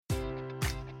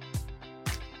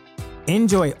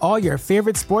Enjoy all your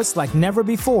favorite sports like never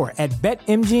before at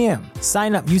BetMGM.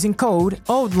 Sign up using code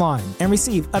OldLine and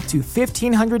receive up to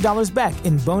 $1,500 back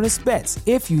in bonus bets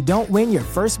if you don't win your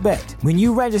first bet. When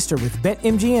you register with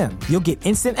BetMGM, you'll get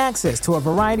instant access to a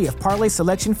variety of parlay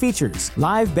selection features,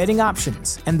 live betting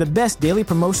options, and the best daily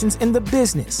promotions in the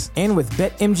business. And with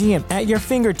BetMGM at your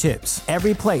fingertips,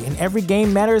 every play and every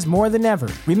game matters more than ever.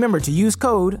 Remember to use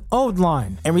code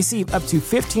OldLine and receive up to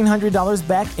 $1,500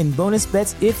 back in bonus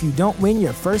bets if you don't win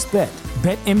your first bet.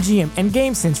 BetMGM and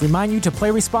GameSense remind you to play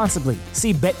responsibly.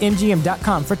 See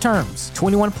BetMGM.com for terms.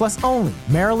 21 plus only.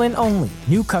 Maryland only.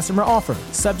 New customer offer.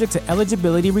 Subject to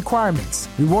eligibility requirements.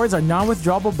 Rewards are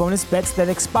non-withdrawable bonus bets that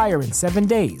expire in 7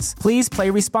 days. Please play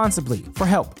responsibly. For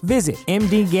help, visit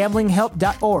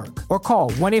mdgamblinghelp.org or call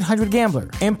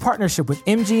 1-800-GAMBLER in partnership with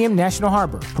MGM National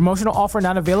Harbor. Promotional offer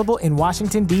not available in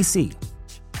Washington, D.C.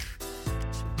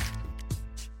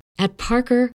 At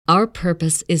Parker, our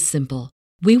purpose is simple.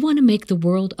 We want to make the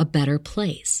world a better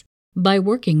place by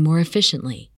working more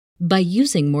efficiently, by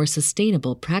using more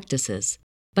sustainable practices,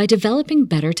 by developing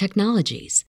better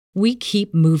technologies. We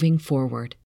keep moving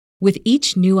forward. With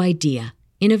each new idea,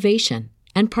 innovation,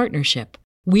 and partnership,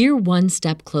 we're one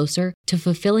step closer to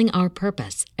fulfilling our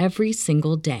purpose every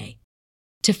single day.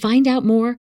 To find out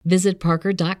more, visit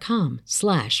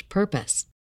parker.com/purpose.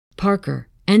 Parker,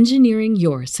 engineering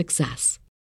your success.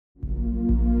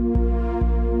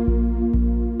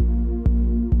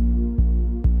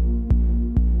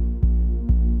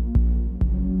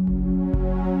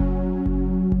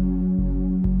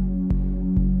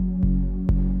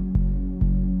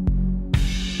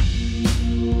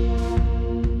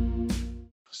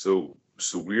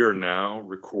 So we are now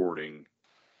recording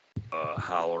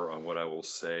Holler on what I will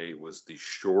say was the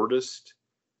shortest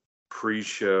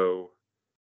pre-show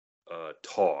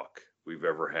talk we've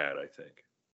ever had, I think.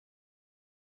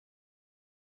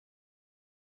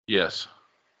 Yes.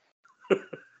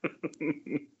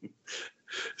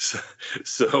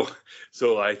 So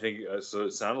I think so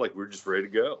it sounded like we're just ready to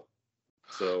go.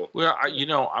 So well,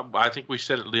 I think we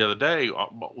said it the other day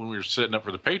when we were setting up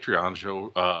for the Patreon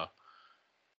show,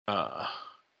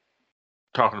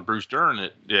 talking to Bruce Dern,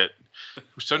 that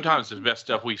sometimes the best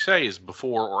stuff we say is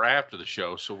before or after the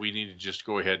show, so we need to just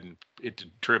go ahead and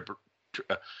flip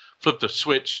the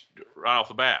switch right off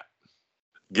the bat.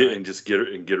 Get her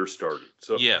started.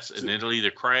 So yes, and it'll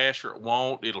either crash or it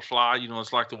won't. It'll fly.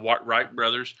 It's like the Wright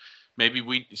brothers.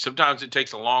 Maybe sometimes it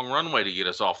takes a long runway to get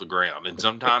us off the ground, and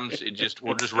sometimes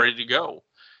we're just ready to go.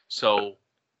 So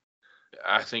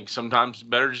I think sometimes it's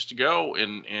better just to go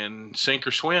and sink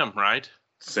or swim, right?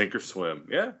 Sink or swim.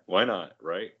 Yeah, why not,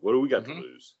 right? What do we got to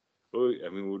lose? What do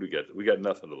we got? We got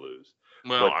nothing to lose.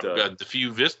 Well, I've got the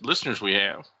few listeners we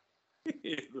have.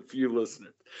 The few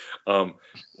listeners. Well,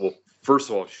 first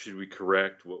of all, should we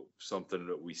correct something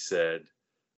that we said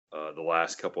the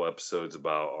last couple episodes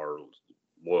about our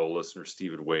loyal listener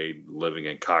Stephen Wade living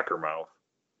in Cockermouth?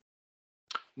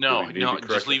 No,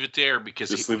 just leave it there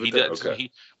because he does. Okay.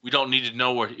 We don't need to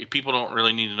know where people don't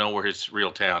really need to know where his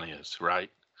real town is, right?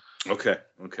 Okay.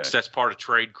 So that's part of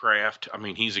tradecraft. I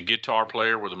mean, he's a guitar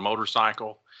player with a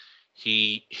motorcycle.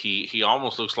 He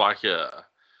almost looks like a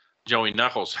Joey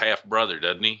Knuckles' half brother,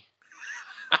 doesn't he?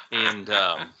 And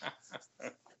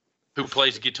who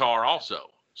plays guitar also.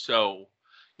 So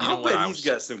I bet he's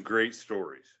got some great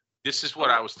stories. This is what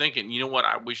I was thinking. You know what?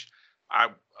 I wish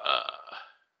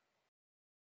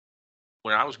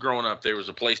when I was growing up, there was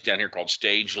a place down here called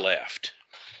Stage Left.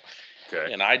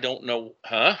 Okay. And I don't know,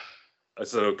 huh? I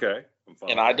said, okay. I'm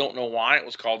fine. And I don't know why it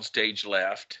was called Stage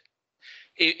Left.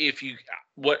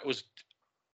 What was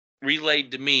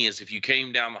relayed to me is if you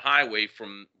came down the highway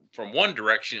from one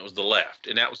direction, it was the left.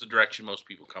 And that was the direction most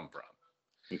people come from.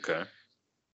 Okay.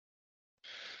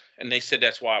 And they said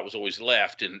that's why it was always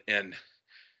left. And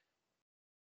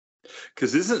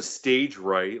because isn't stage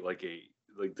right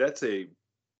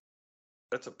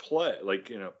that's a play, like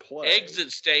in a play.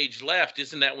 Exit stage left,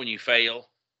 isn't that when you fail?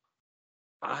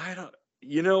 I don't,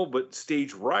 but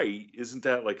stage right, isn't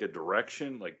that like a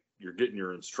direction? Like you're getting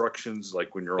your instructions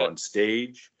like when you're on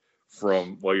stage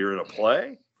while you're in a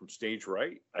play from stage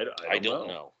right? I don't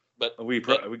know. But we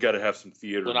got to have some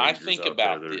theater. When I think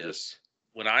about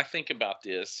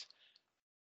this,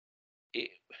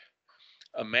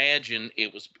 imagine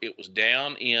it was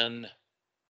down in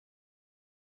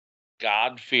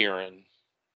God-fearing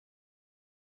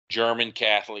German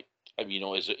Catholic.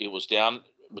 It was down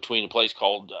between a place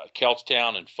called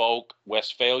Keltstown and Folk,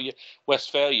 Westphalia.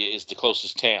 Westphalia is the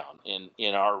closest town in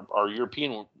our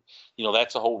European.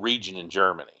 That's a whole region in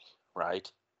Germany, right?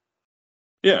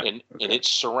 Yeah, and it's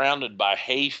surrounded by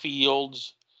hay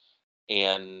fields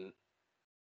and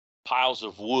piles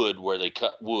of wood where they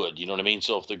cut wood. You know what I mean?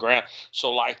 So if the ground,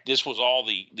 so like this was all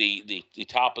the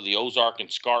top of the Ozark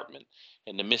Escarpment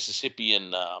and the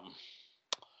Mississippian.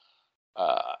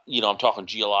 I'm talking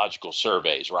geological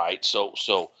surveys, right? So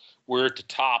we're at the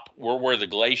top. We're where the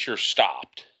glacier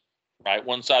stopped, right?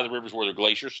 One side of the river is where the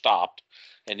glacier stopped,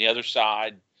 and the other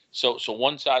side. So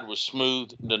one side was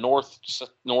smooth. The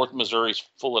north Missouri is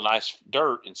full of nice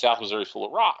dirt, and South Missouri is full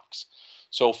of rocks.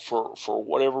 So for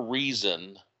whatever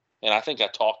reason, and I think I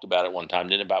talked about it one time,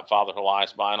 didn't about Father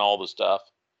Elias buying all the stuff?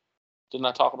 Didn't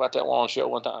I talk about that one on the show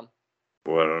one time?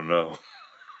 Well, I don't know.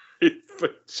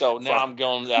 So now I'm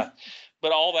going that.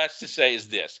 But all that's to say is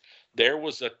this. There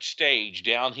was a stage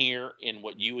down here in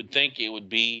what you would think it would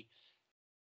be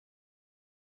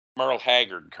Merle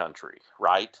Haggard country,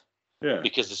 right? Yeah.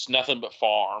 Because it's nothing but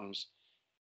farms.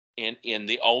 And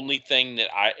the only thing that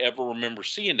I ever remember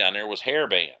seeing down there was hair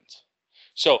bands.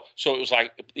 So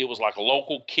it was like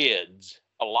local kids,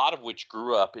 a lot of which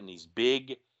grew up in these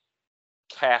big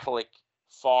Catholic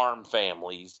farm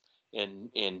families,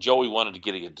 and Joey wanted to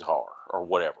get a guitar or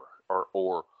whatever,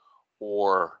 or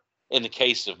in the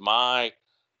case of my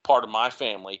part of my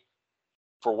family,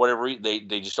 for whatever reason,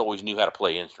 they just always knew how to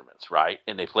play instruments, right?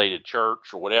 And they played at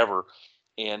church or whatever.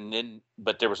 And then,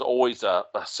 but there was always a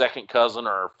second cousin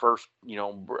or a first,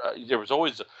 there was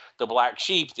always the black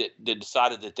sheep that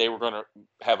decided that they were going to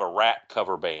have a Rat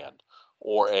cover band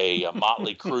or a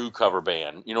Motley Crue cover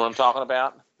band. You know what I'm talking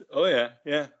about? Oh yeah,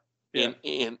 yeah. And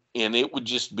it would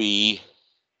just be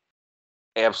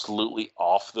absolutely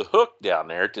off the hook down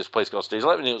there at this place called Stage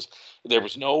 11. There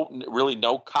was really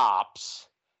no cops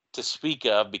to speak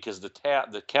of because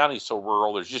the county's so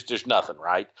rural. There's nothing,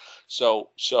 right?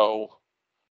 So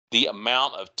the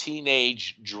amount of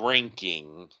teenage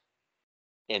drinking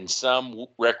and some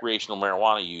recreational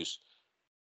marijuana use,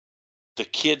 the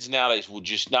kids nowadays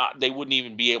they wouldn't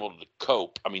even be able to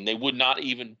cope. I mean, they would not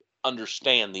even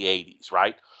understand the 80s,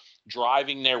 right?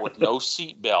 Driving there with no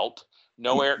seatbelt,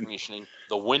 no air conditioning,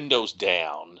 the windows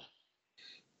down,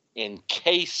 in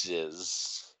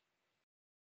cases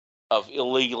of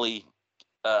illegally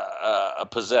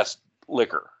possessed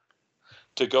liquor,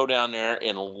 to go down there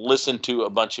and listen to a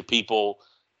bunch of people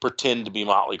pretend to be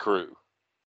Motley Crue,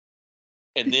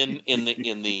 and then in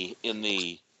the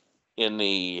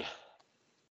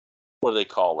what do they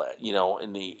call that? In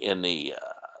the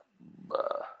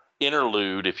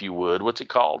interlude, if you would. What's it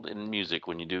called in music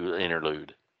when you do an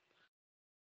interlude?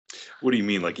 What do you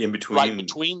mean, like in between? Right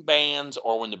between bands,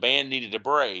 or when the band needed a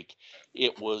break,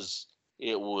 it was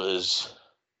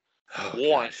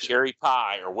Warrant, Cherry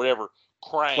Pie, or whatever.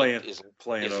 Cranked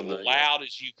playing as loud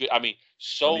as you could. I mean,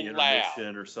 so loud.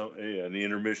 Or something. Yeah, the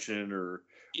intermission or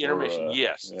intermission.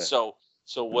 Yes. Yeah. So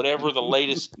whatever the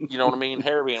latest, you know what I mean,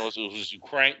 hair band was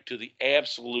cranked to the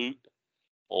absolute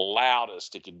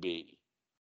loudest it could be.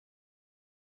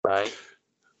 Right.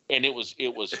 And it was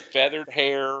feathered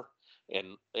hair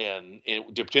and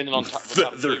it depending on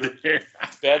feathered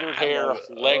hair,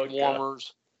 leg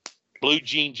warmers. Blue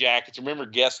jean jackets. Remember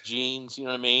Guess jeans? You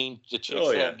know what I mean? The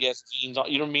chicks had Guess jeans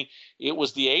on. You know what I mean? It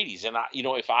was the '80s, and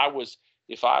if I was,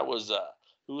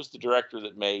 who was the director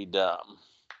that made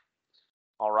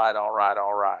All Right.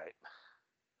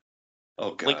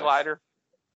 Oh, gosh. Linklater.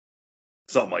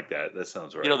 Something like that. That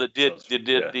sounds right. That did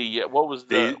the what was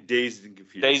the Dazed and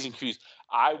Confused. Dazed and Confused.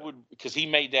 I would, because he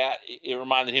made that. It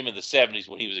reminded him of the '70s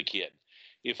when he was a kid.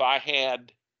 If I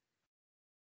had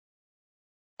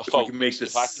focus. Make the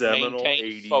seminal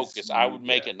 80s focus, I would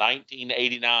make a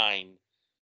 1989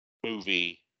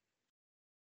 movie,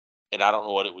 and I don't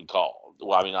know what it would call.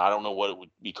 Well, I mean, I don't know what it would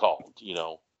be called. I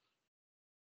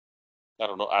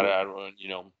don't know. I don't.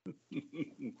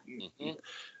 Mm-hmm.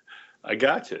 I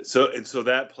gotcha. So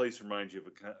that place reminds you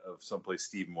of someplace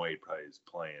Stephen Wade probably is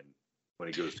playing when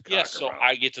he goes to Cockermouth. So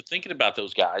I get to thinking about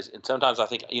those guys, and sometimes I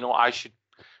think I should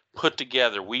put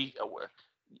together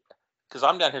because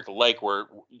I'm down here at the lake where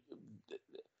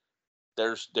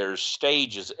there's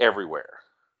stages everywhere,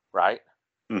 right?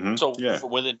 Mm-hmm. So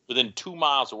within 2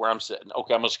 miles of where I'm sitting,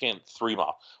 okay, I'm gonna scan 3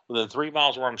 miles. Within 3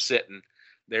 miles of where I'm sitting,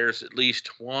 there's at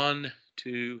least 1,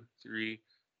 2, 3,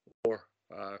 4,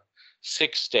 5,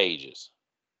 6 stages,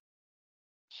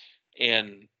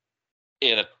 and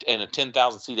in a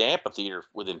 10,000 seat amphitheater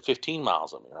within 15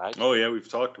 miles of me, right? Oh yeah, we've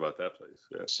talked about that place.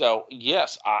 Yeah. So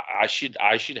yes, I should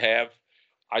have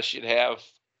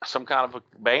some kind of a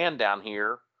band down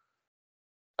here.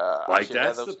 Like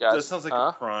that sounds like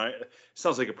a prime.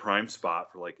 Sounds like a prime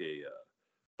spot for like a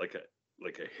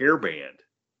hair band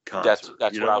concert.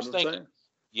 That's what I was thinking.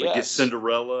 Yes. Like get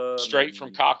Cinderella straight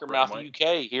from Cockermouth,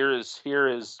 UK. Here is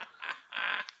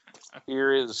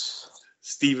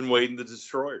Stephen Wade and the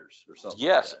Destroyers or something.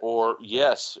 Yes, like or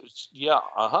yes, yeah,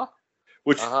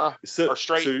 which or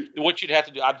straight. What you'd have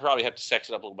to do, I'd probably have to sex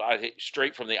it up a little bit. I'd hit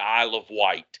straight from the Isle of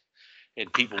Wight,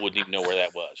 and people wouldn't even know where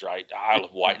that was, right? The Isle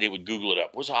of Wight. They would Google it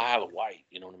up. Where's the Isle of Wight?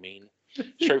 You know what I mean?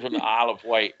 Straight from the Isle of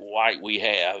Wight, we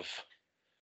have.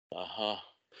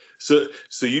 So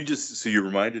you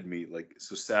reminded me, like,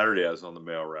 so Saturday I was on the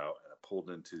mail route and I pulled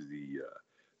into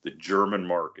the German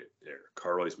market there,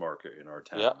 Carly's Market in our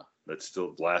town. Yeah. That's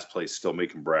still the last place still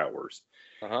making bratwurst.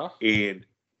 And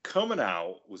coming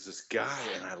out was this guy,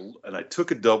 and I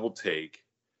took a double take,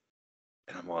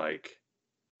 and I'm like,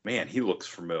 man, he looks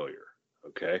familiar.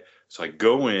 Okay, so I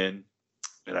go in,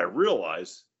 and I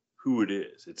realize who it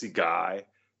is. It's a guy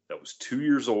that was 2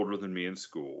 years older than me in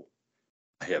school.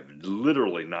 I have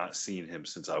literally not seen him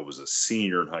since I was a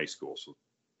senior in high school, so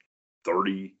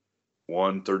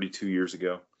 32 years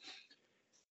ago.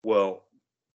 Well,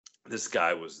 this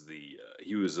guy was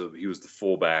he was the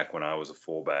fullback when I was a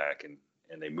fullback, and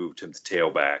they moved him to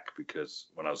tailback because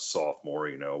when I was a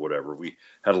sophomore, whatever, we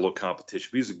had a little competition.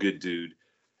 But he's a good dude,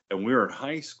 and we were in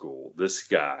high school. This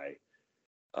guy,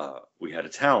 we had a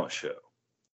talent show,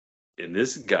 and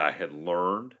this guy had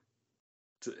learned.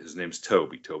 His name's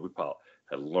Toby Powell.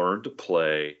 Had learned to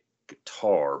play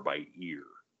guitar by ear.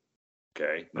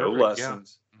 Okay, no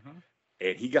lessons,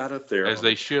 and he got up there as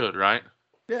they should, right?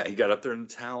 Yeah, he got up there in the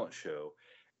talent show,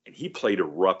 and he played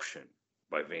 "Eruption"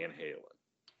 by Van Halen.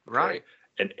 Okay? Right.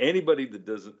 And anybody that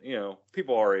doesn't,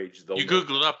 people our age, they'll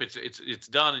Google it up. It's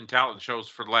done in talent shows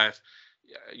for the last.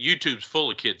 YouTube's full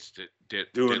of kids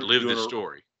that live this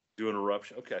story. Doing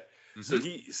 "Eruption." Okay, so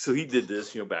he did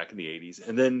this, back in the '80s,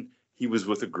 and then he was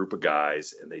with a group of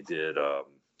guys, and they did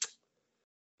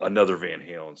another Van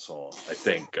Halen song. I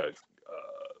think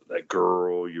that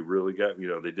girl you really got.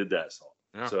 They did that song.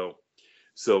 Yeah.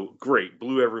 So great,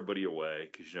 blew everybody away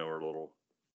because our little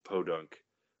podunk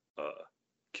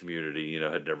community,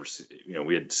 had never seen,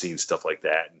 we had seen stuff like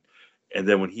that, and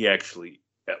then when he actually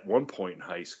at one point in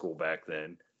high school back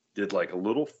then did like a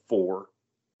little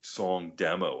 4-song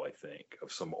demo, I think,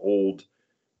 of some old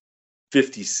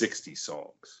 50, 60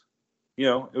 songs. It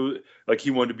was like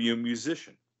he wanted to be a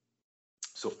musician.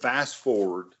 So fast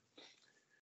forward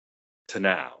to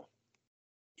now,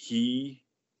 he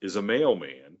is a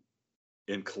mailman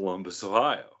in Columbus,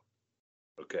 Ohio.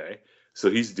 Okay.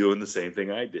 So he's doing the same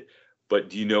thing I did. But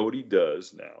do you know what he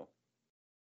does now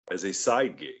as a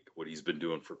side gig? What he's been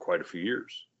doing for quite a few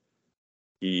years.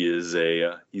 He's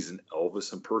an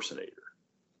Elvis impersonator.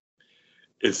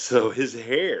 And so his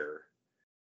hair,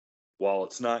 while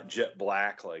it's not jet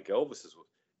black like Elvis's,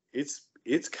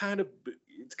 it's kind of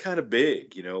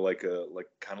big, like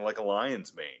a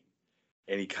lion's mane,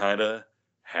 and he kind of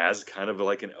has kind of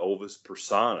like an Elvis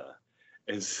persona.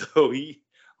 And so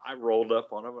I rolled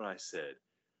up on him and I said,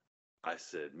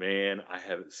 man, I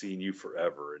haven't seen you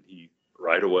forever. And he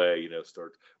right away,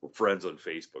 we're friends on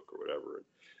Facebook or whatever, and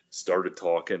started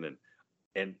talking,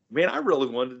 and man, I really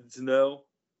wanted to know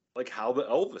like how the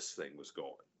Elvis thing was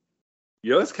going.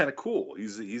 It's kind of cool.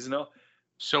 He's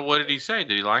So what did he say?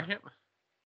 Did he like it?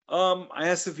 I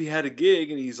asked if he had a gig,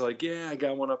 and he's like, yeah, I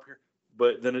got one up here.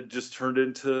 But then it just turned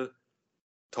into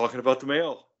talking about the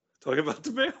mail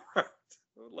route,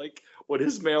 like what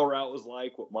his mail route was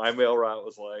like, what my mail route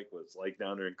was like, what it's like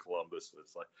down there in Columbus. What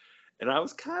it's like. And I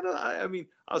was I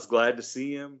was glad to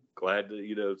see him, glad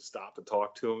to, stop and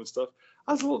talk to him and stuff.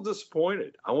 I was a little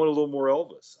disappointed. I wanted a little more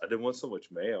Elvis. I didn't want so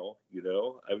much mail,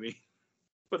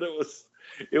 but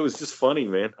it was just funny,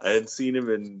 man. I hadn't seen him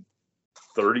in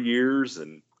 30 years.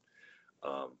 And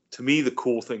to me, the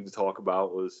cool thing to talk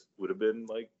about would have been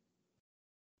like,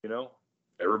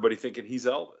 everybody thinking he's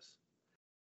Elvis,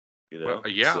 Well,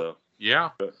 yeah. So, yeah.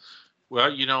 But,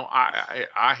 well,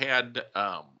 I had,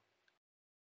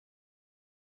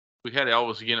 we had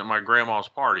Elvis again at my grandma's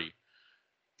party,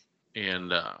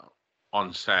 and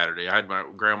on Saturday I had my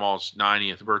grandma's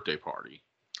 90th birthday party,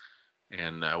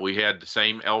 and we had the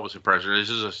same Elvis impression. This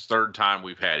is the third time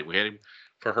we've had him. We had him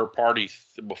for her party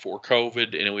before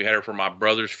COVID, and then we had her for my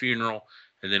brother's funeral,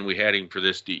 and then we had him for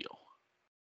this deal.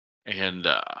 And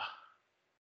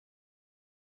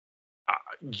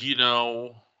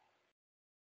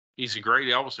he's a great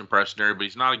Elvis impersonator, but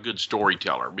he's not a good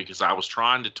storyteller, because I was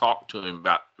trying to talk to him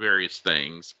about various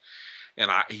things, and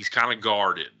he's kind of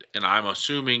guarded. And I'm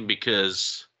assuming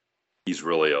because he's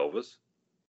really Elvis.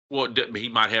 Well, he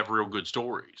might have real good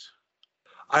stories.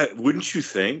 Wouldn't you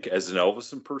think, as an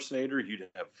Elvis impersonator, you'd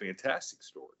have fantastic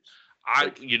stories? I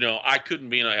couldn't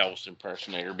be an Elvis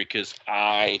impersonator because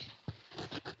I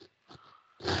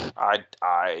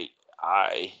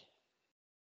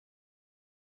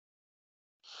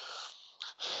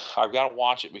I've got to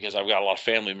watch it because I've got a lot of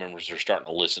family members that are starting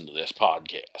to listen to this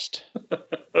podcast.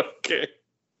 Okay.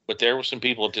 But there were some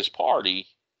people at this party.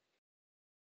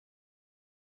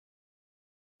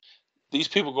 These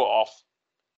people go off.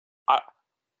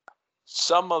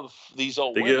 Some of these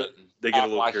old women they get a act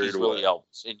little like carried he's away. really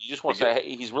Elvis, and you just want to say,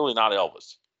 hey, he's really not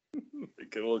Elvis. They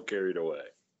get a little carried away.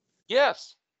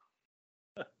 Yes.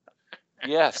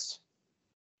 Yes.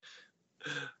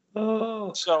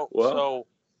 Oh. So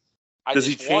I does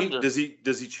he just change? wonder.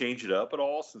 Does he change it up at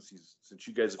all since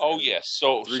you guys? Oh yes.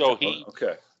 So he.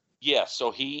 Okay. Yeah.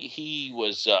 So he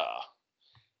was.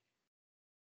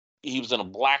 He was in a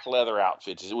black leather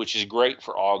outfit, which is great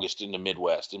for August in the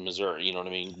Midwest in Missouri. You know what I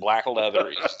mean? Black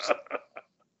leather is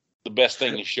the best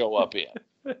thing to show up in.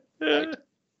 Right?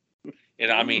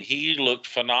 And I mean, he looked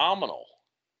phenomenal.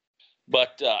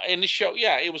 But in the show,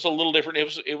 yeah, it was a little different.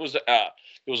 It was a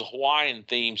Hawaiian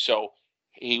theme, so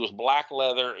he was black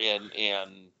leather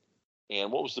and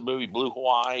what was the movie, Blue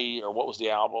Hawaii, or what was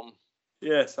the album?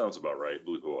 Yeah, sounds about right.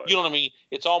 Blue Hawaii. You know what I mean?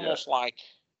 It's almost like,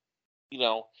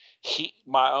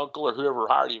 my uncle or whoever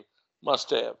hired him must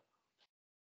have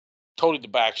told him the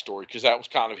backstory, because that was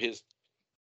kind of his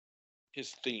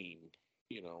theme,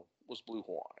 was Blue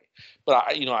Hawaii. But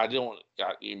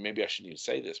maybe I shouldn't even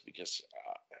say this because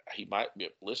he might be a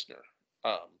listener.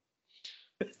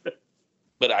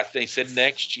 But they said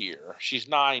next year. She's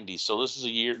 90, so this is a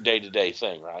year day-to-day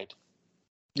thing, right?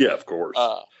 Yeah, of course.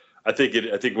 I think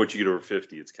once you get over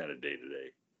 50, it's kind of day-to-day,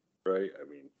 right? I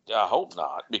mean, I hope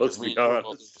not, because let's be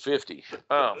honest. 50.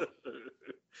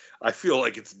 I feel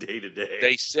like it's day-to-day.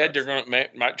 They said they're going to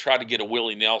might try to get a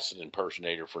Willie Nelson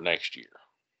impersonator for next year.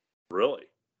 Really?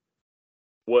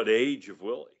 What age of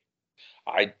Willie?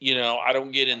 I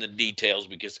don't get in the details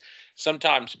because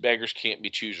sometimes beggars can't be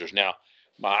choosers. Now,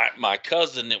 my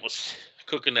cousin that was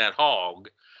cooking that hog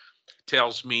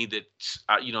tells me that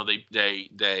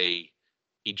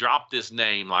he dropped this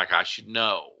name like I should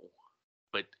know,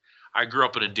 but I grew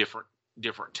up in a different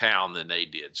town than they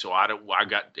did, so I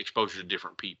got exposure to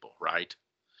different people, right?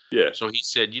 Yeah. So he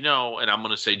said, and I'm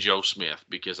going to say Joe Smith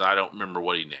because I don't remember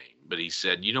what he named. But he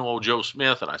said, old Joe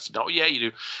Smith? And I said, oh, yeah, you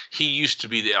do. He used to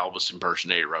be the Elvis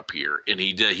impersonator up here. And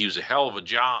he was a hell of a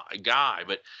guy.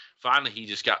 But finally, he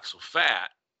just got so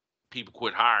fat, people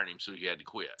quit hiring him, so he had to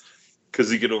quit. Because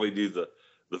he could only do the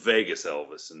Vegas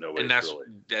Elvis and nobody.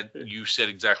 You said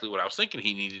exactly what I was thinking.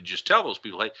 He needed to just tell those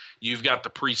people, hey, you've got the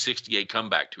pre-68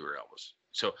 comeback tour Elvis.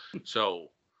 So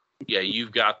yeah,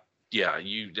 you've got,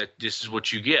 this is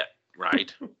what you get,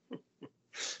 right?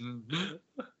 Mm-hmm.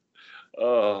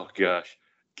 Oh gosh,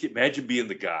 imagine being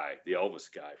the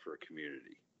Elvis guy for a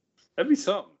community. That'd be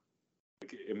something.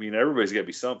 I mean, everybody's got to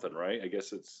be something, right? I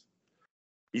guess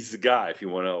he's the guy if you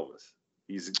want Elvis.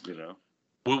 He's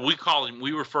we call him.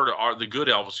 We refer to the good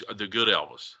Elvis. The good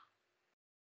Elvis.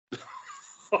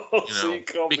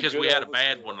 Because we had a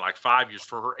bad one like 5 years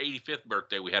for her 85th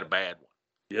birthday. We had a bad one.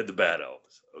 You had the bad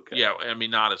Elvis. Okay. Yeah, I mean,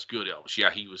 not as good Elvis.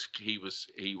 Yeah, he was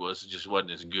just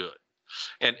wasn't as good.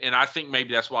 And I think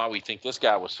maybe that's why we think this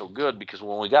guy was so good, because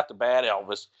when we got the bad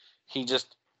Elvis, he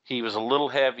was a little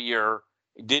heavier.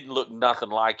 He didn't look nothing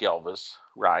like Elvis,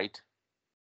 right?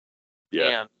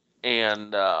 Yeah.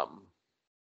 And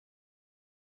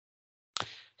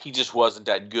he just wasn't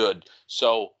that good.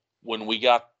 So when we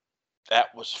got,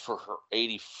 that was for her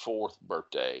 84th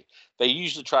birthday. They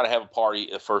usually try to have a party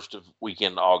the first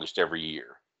weekend in August every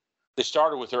year. They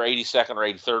started with her 82nd or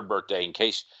 83rd birthday in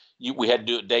case we had to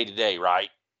do it day to day, right?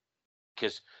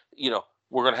 Because,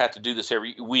 we're going to have to do this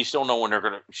we still know when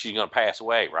she's going to pass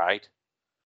away, right?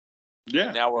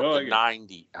 Yeah. Now we're up to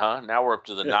 90, huh? Now we're up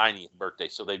to the 90th birthday.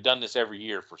 So they've done this every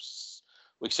year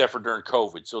except for during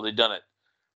COVID. So they've done it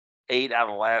 5 out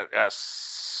of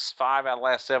the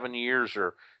last 7 years,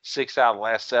 or 6 out of the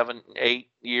last 8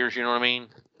 years. You know what I mean?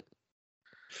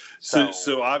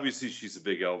 So obviously she's a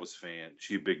big Elvis fan.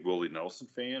 She a big Willie Nelson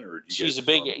fan, or she's a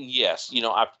big yes.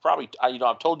 I've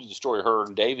told you the story of her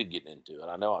and David getting into it.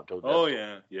 I know I've told you. Oh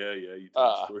yeah. You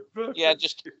told the story. Yeah,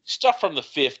 just stuff from the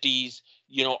 50s.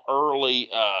 Early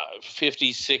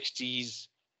 50s, 60s.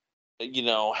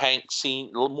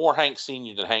 More Hank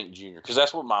Sr. than Hank Jr. Because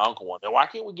that's what my uncle wanted. Why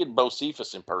can't we get Bo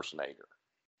Cephas impersonator?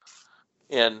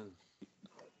 And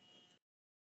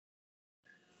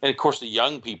of course the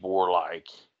young people were like,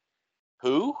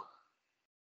 who?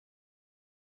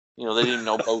 They didn't even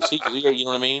know Bo Cephas. You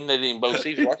know what I mean? They didn't Bo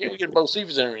Cephas. Why can't we get Bo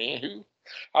Cephas in there? Who?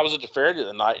 I was at the fair the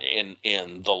other night,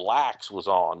 and the Lax was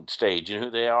on stage. You know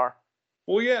who they are?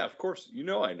 Well, yeah, of course. I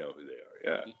know who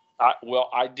they are. Yeah.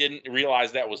 I didn't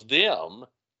realize that was them.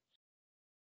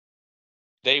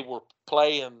 They were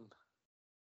playing.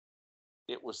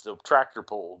 It was the tractor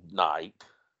pull night,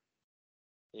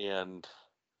 and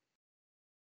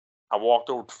I walked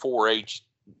over to 4-H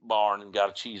barn and got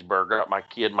a cheeseburger. Got my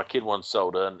kid wanted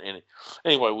soda, and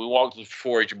anyway, we walked to the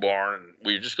 4-H barn, and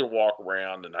we were just going to walk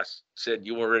around. And I said,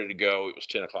 "You were ready to go?" It was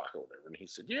 10 o'clock or whatever, and he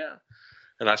said, "Yeah."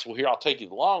 And I said, "Well, here, I'll take you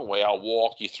the long way. I'll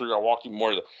walk you through. I'll walk you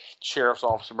more to the sheriff's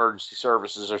office, emergency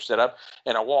services are set up,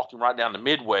 and I walked him right down the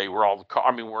midway where all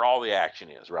the action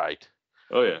is, right?"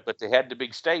 Oh yeah. But they had the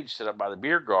big stage set up by the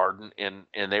beer garden, and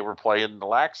they were playing the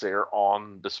Lax there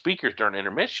on the speakers during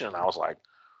intermission. And I was like,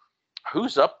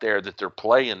 who's up there that they're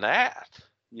playing that?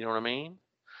 You know what I mean?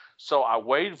 So I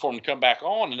waited for them to come back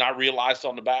on, and I realized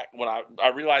on the back when I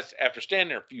realized after standing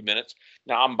there a few minutes,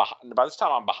 now I'm behind. By this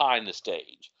time, I'm behind the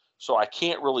stage, so I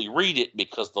can't really read it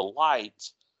because the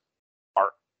lights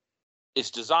are.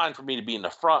 It's designed for me to be in the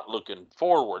front looking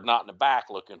forward, not in the back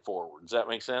looking forward. Does that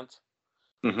make sense?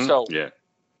 Mm-hmm. So yeah.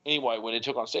 Anyway, when they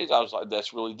took on stage, I was like,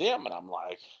 "That's really them," and I'm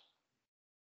like,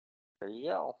 "There you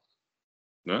go."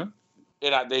 Huh?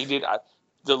 And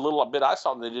the little bit I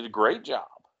saw them, they did a great job.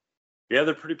 Yeah,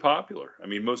 they're pretty popular. I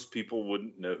mean, most people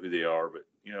wouldn't know who they are, but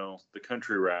the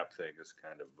country rap thing is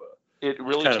kind of it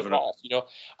really took off.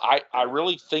 I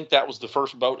really think that was the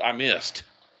first boat I missed.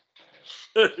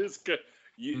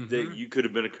 You could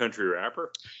have been a country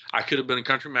rapper. I could have been a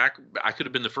country mac. I could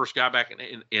have been the first guy back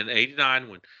in '89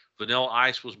 when Vanilla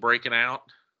Ice was breaking out.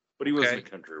 But he wasn't a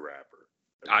country rapper.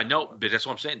 I know, but that's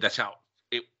what I'm saying. That's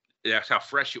how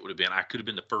fresh it would have been. I could have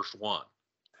been the first one.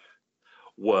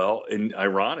 Well, and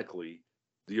ironically,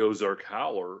 the Ozark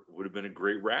Howler would have been a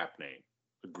great rap name,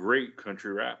 a great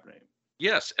country rap name.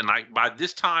 Yes, and by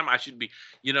this time I should be.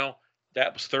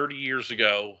 That was 30 years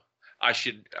ago. I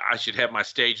should have my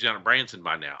stage down at Branson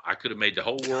by now. I could have made the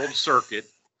whole world circuit.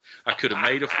 I could have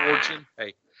made a fortune.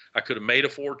 Hey, I could have made a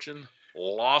fortune,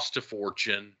 lost a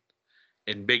fortune,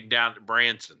 and big down at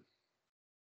Branson.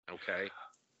 Okay,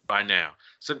 by now.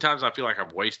 Sometimes I feel like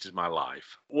I've wasted my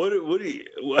life. I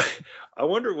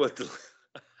wonder what if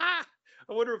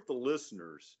the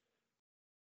listeners.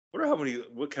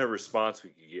 What kind of response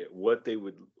we could get? What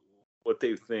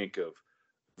they think of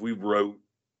if we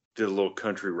did a little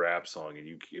country rap song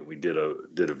and we did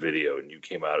a video and you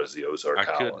came out as the Ozark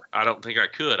Howler. I don't think I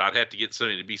could. I'd have to get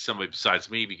somebody to be somebody besides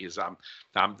me because I'm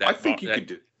that. I think you could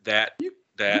do that. You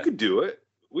could do it.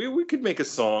 We could make a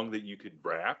song that you could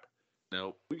rap.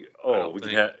 No. I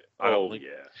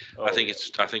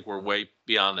think we're way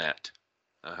beyond that.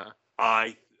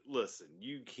 Listen,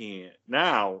 you can't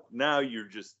now you're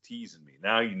just teasing me.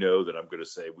 Now you know that I'm going to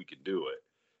say we can do it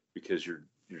because you're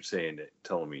saying it,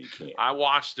 telling me you can't. I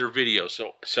watched their video.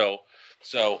 So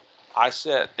I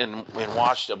sat and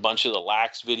watched a bunch of the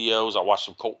Lax videos. I watched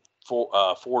some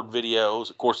Ford videos.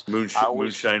 Of course,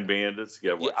 Moonshine Bandits.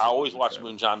 Yeah, I always watch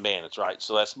Moonshine Bandits, right?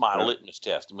 So that's my litmus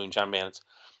test, Moonshine Bandits.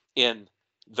 And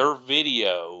their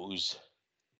videos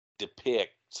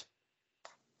depict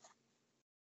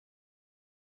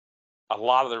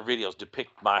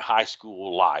my high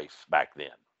school life back then.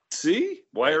 See,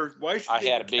 why should I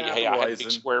had a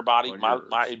big square body.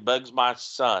 It bugs my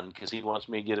son because he wants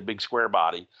me to get a big square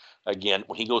body. Again,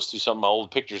 when he goes through some of my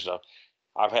old pictures,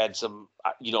 I've had some,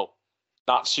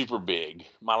 not super big.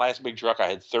 My last big truck, I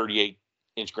had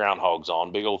 38-inch groundhogs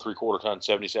on, big old 3/4 ton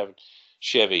 77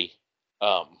 Chevy.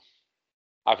 I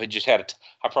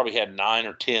probably had 9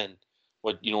 or 10.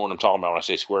 What I'm talking about when I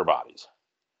say square bodies.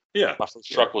 Yeah. My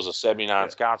first truck was a 79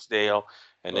 Scottsdale,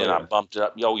 and then I bumped it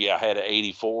up. I had an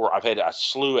 84. I've had a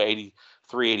slew of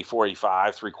 83, 84,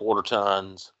 85, 3/4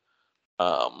 tons.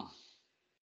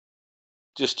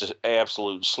 Just an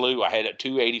absolute slew. I had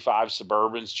 2 85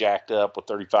 Suburbans jacked up with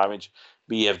 35-inch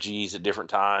BFGs at different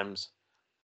times.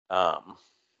 I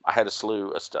had a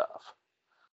slew of stuff.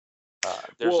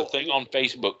 There's a thing on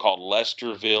Facebook called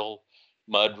Lesterville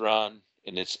Mud Run,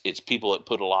 and it's people that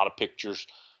put a lot of pictures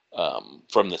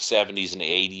from the 70s and the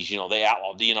 80s. They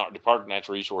outlawed DNR, Department of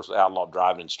Natural Resources, outlawed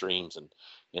driving in streams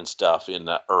and stuff in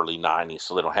the early 90s,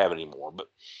 so they don't have it anymore.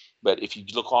 But if you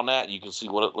look on that, you can see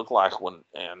what it looked like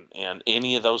and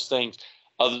any of those things,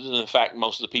 other than the fact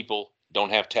most of the people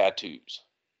don't have tattoos.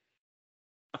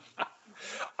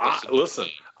 Listen,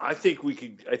 I think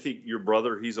your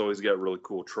brother, he's always got really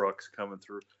cool trucks coming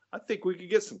through. I think we could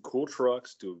get some cool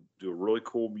trucks, do a really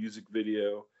cool music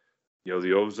video.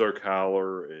 The Ozark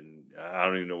Howler, and I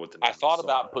don't even know what the name I thought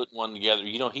about putting one together.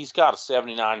 He's got a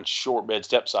 79 short bed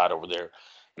step side over there.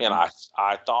 And I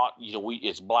thought,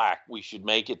 it's black. We should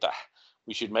make it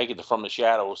the From the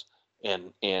Shadows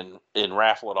and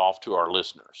raffle it off to our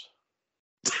listeners.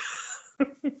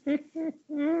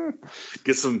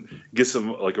 Get some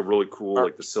like a really cool,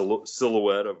 like the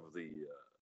silhouette of the.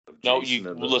 We'll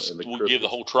give the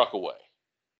whole truck away.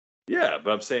 Yeah,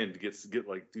 but I'm saying to get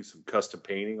like do some custom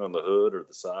painting on the hood or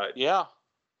the side. Yeah.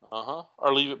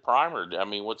 Or leave it primered. I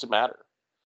mean, what's it matter?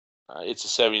 It's a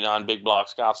 79 big block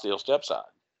Scottsdale step side.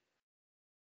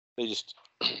 They just,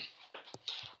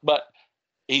 but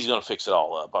he's going to fix it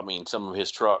all up. I mean, some of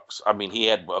his trucks. I mean, he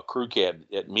had a crew cab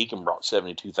at Meekum brought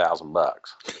 $72,000.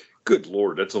 Good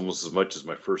Lord, that's almost as much as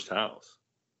my first house.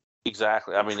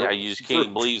 Exactly. I mean, I just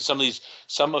can't believe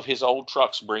some of his old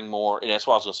trucks bring more. And that's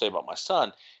what I was going to say about my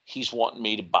son. He's wanting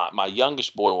me to buy. My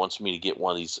youngest boy wants me to get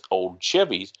one of these old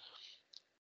Chevys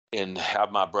and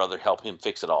have my brother help him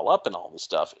fix it all up and all this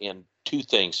stuff. And two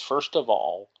things. First of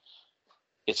all,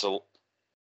 it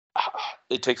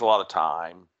takes a lot of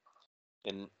time,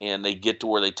 and they get to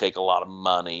where they take a lot of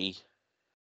money.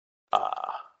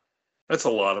 That's a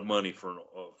lot of money for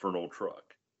an old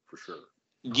truck, for sure.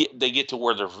 They get to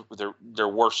where they're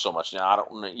worth so much. Now I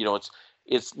don't,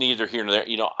 it's neither here nor there.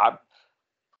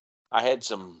 I had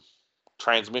some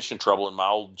transmission trouble in my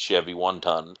old Chevy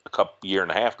 1-ton year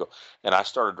and a half ago, and I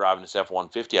started driving this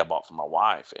F-150 I bought for my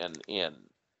wife, and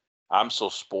I'm so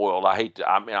spoiled.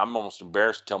 I'm almost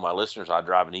embarrassed to tell my listeners I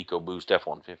drive an EcoBoost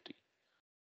F-150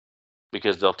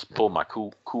 because they'll pull my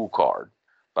cool card.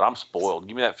 But I'm spoiled.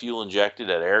 Give me that fuel injected,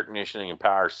 that air conditioning and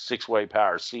power, 6-way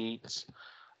power seats.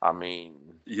 I mean,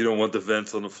 you don't want the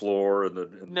vents on the floor and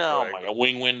no, my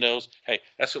wing windows. Hey,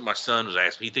 that's what my son was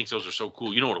asking. He thinks those are so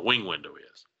cool. You know what a wing window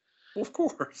is? Well, of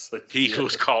course. He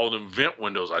was calling them vent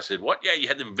windows. I said, "What? Yeah, you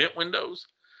had them vent windows?"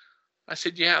 I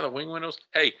said, "Yeah, the wing windows."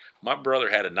 Hey, my brother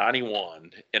had a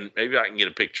 91, and maybe I can get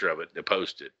a picture of it to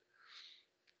post it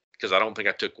because I don't think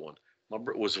I took one.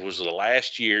 Was the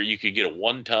last year you could get a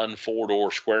 1-ton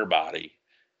 4-door square body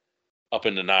up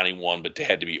in the 91, but they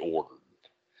had to be ordered.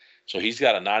 So he's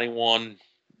got a 91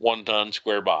 1-ton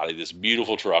square body, this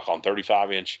beautiful truck on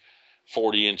 35-inch,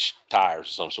 40-inch tires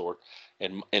of some sort,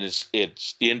 and it's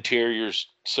the interior's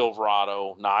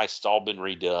Silverado, nice. It's all been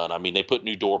redone. I mean, they put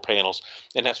new door panels,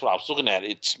 and that's what I was looking at.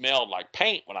 It smelled like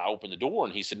paint when I opened the door,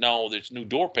 and he said, "No, there's new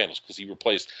door panels," because he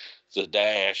replaced the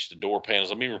dash, the door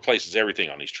panels. I mean, he replaces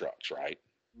everything on these trucks, right?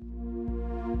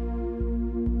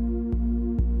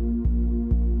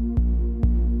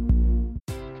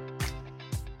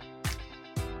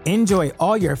 Enjoy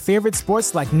all your favorite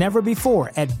sports like never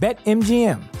before at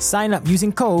BetMGM. Sign up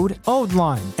using code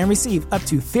OldLine and receive up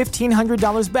to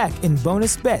 $1,500 back in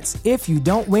bonus bets if you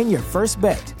don't win your first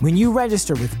bet. When you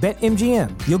register with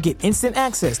BetMGM, you'll get instant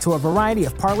access to a variety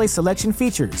of parlay selection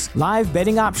features, live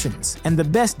betting options, and the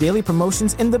best daily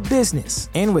promotions in the business.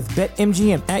 And with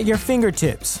BetMGM at your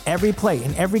fingertips, every play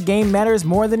and every game matters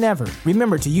more than ever.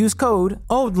 Remember to use code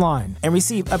OldLine and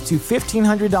receive up to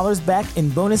 $1,500 back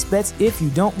in bonus bets if you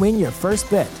don't win your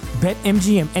first bet.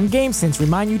 BetMGM and GameSense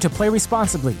remind you to play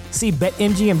responsibly. See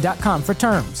BetMGM.com for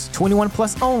terms. 21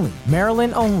 plus only.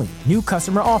 Maryland only. New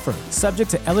customer offer. Subject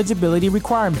to eligibility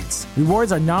requirements.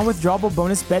 Rewards are non-withdrawable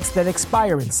bonus bets that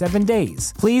expire in 7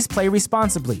 days. Please play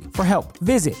responsibly. For help,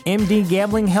 visit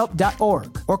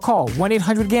mdgamblinghelp.org or call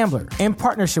 1-800-GAMBLER in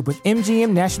partnership with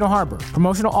MGM National Harbor.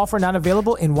 Promotional offer not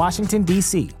available in Washington,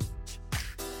 D.C.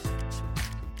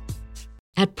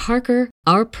 At Parker,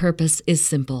 our purpose is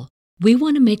simple. We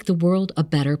want to make the world a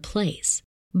better place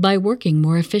by working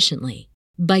more efficiently,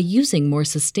 by using more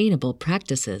sustainable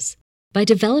practices, by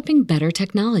developing better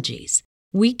technologies.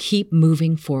 We keep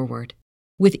moving forward.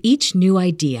 With each new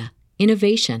idea,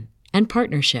 innovation, and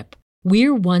partnership,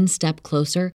 we're one step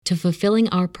closer to fulfilling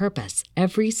our purpose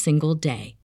every single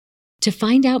day. To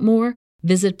find out more,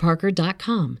 visit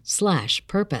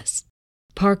parker.com/purpose.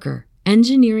 Parker,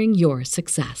 engineering your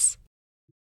success.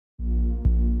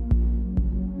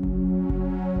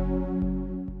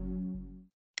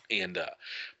 And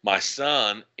my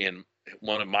son and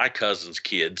one of my cousin's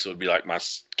kids, so it'd be like my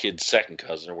kid's second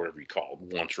cousin or whatever you call it,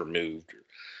 once removed.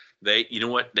 They, you know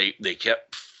what? They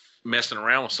kept messing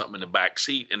around with something in the back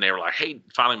seat, and they were like, "Hey!"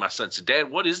 Finally, my son said,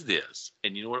 "Dad, what is this?"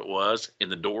 And you know what it was in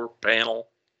the door panel?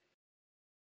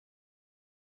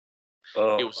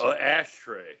 It was an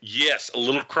ashtray. Yes, a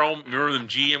little chrome. Remember them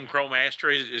GM chrome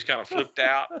ashtrays that just kind of flipped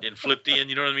out and flipped in?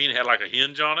 You know what I mean? It had like a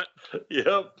hinge on it.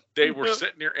 Yep. They were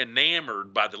sitting there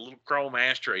enamored by the little chrome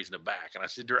ashtrays in the back. And I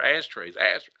said, "They're ashtrays."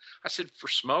 I said, "For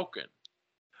smoking."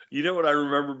 You know what I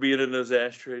remember being in those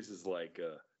ashtrays is like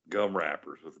gum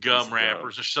wrappers. With gum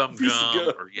wrappers or some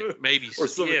gum. Or maybe or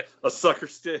a sucker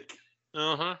stick.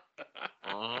 Uh-huh.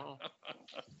 Uh-huh.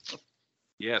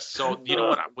 Yes. So you know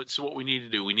what we need to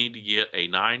do? We need to get a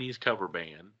 90s cover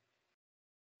band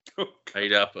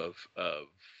made up of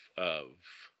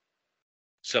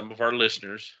some of our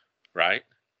listeners, right?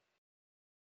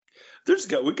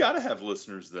 We got to have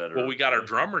listeners that are. Well, we got our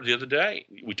drummer the other day.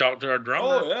 We talked to our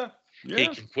drummer. Oh yeah. Yeah.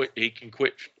 He can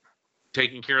quit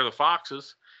taking care of the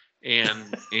foxes,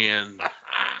 and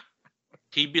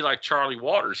he'd be like Charlie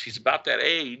Waters. He's about that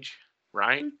age,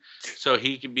 right? So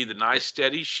he can be the nice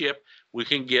steady ship. We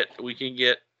can get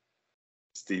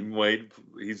Stephen Wade.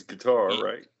 He's guitar,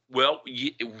 right? Well,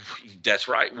 that's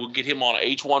right. We'll get him on an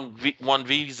H-1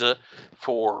 visa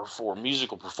for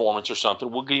musical performance or something.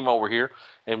 We'll get him over here,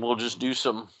 and we'll just do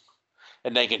some.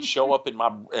 And they can show up in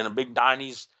a big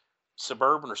Diney's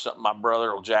Suburban or something. My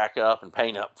brother will jack up and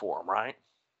paint up for him, right?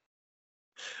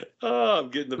 Oh, I'm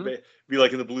getting the band. Be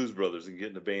like in the Blues Brothers and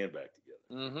getting the band back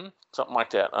together. Mm-hmm. Something like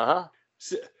that.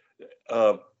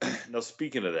 Now,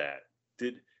 speaking of that,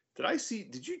 did I see?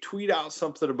 Did you tweet out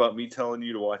something about me telling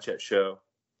you to watch that show?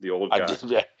 The old guy. I did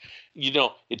that.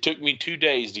 It took me 2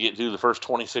 days to get through the first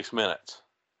 26 minutes.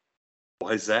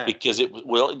 Why is that? Because it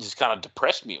just kind of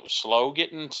depressed me. It was slow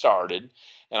getting started,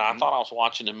 and I thought I was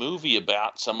watching a movie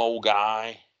about some old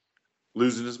guy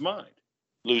losing his mind.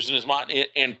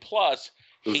 And plus,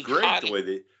 it was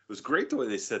great the way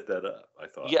they set that up. I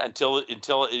thought. Yeah, until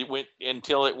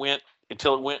it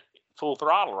went full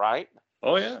throttle, right?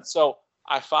 Oh yeah. So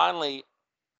I finally,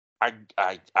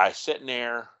 I sitting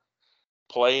there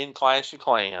playing Clash of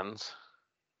Clans.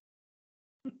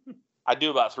 I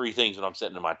do about 3 things when I'm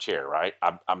sitting in my chair, right?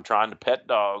 I'm trying to pet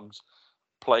dogs,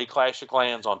 play Clash of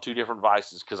Clans on 2 different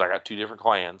devices because I got 2 different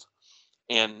clans,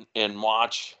 and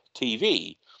watch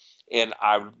TV. And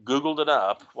I Googled it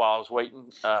up while I was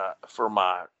waiting for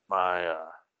my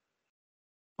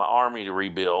army to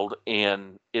rebuild,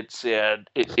 and it said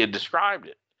it described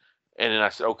it. And then I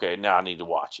said, okay, now I need to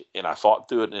watch it. And I fought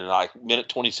through it, and like minute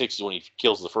 26 is when he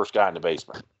kills the first guy in the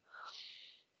basement.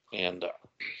 And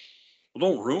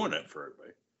well, don't ruin it for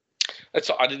everybody.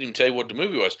 I didn't even tell you what the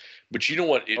movie was, but you know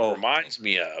what it reminds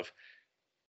me of?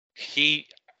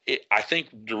 I think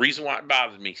the reason why it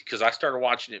bothered me because I started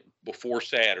watching it before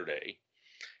Saturday,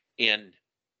 and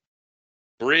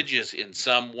Bridges in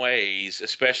some ways,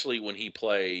 especially when he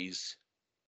plays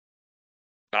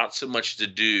not so much the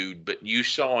dude, but you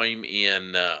saw him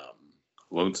in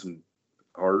Lonesome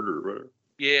Heart or whatever.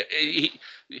 Yeah,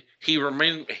 he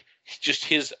remained just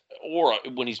his aura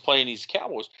when he's playing these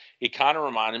Cowboys. It kind of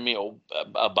reminded me of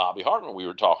Bobby Hartman we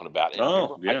were talking about.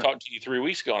 And yeah. I talked to you 3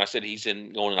 weeks ago, and I said he's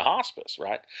going into hospice,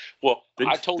 right? Well,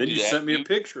 I told you that. Then you sent me a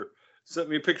picture. Sent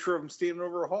me a picture of him standing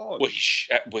over a hog.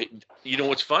 Well, you know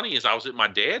what's funny is I was at my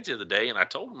dad's the other day, and I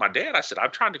told my dad, I said,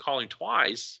 I've tried to call him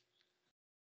twice.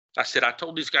 I said, I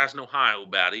told these guys in Ohio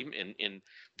about him, and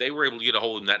they were able to get a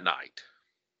hold of him that night.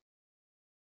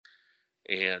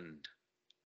 And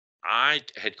I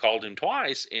had called him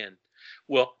twice, and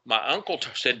well, my uncle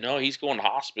said, no, he's going to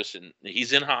hospice, and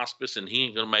he's in hospice, and he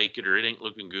ain't going to make it, or it ain't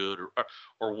looking good,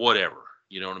 or whatever.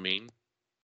 You know what I mean?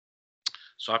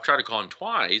 So I've tried to call him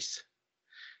twice,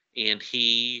 and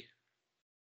he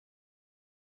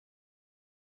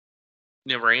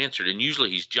never answered. And usually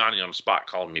he's Johnny on the spot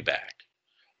calling me back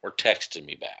or texting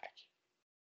me back.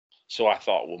 So I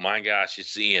thought, well, my gosh,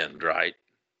 it's the end, right?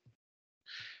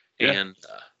 Yeah.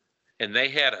 And they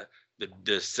had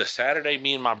the Saturday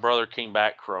me and my brother came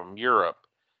back from Europe.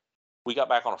 We got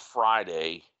back on a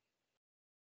Friday,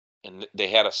 and they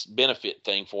had a benefit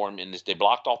thing for him, and they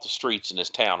blocked off the streets in this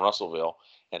town, Russellville,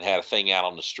 and had a thing out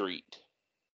on the street.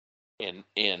 And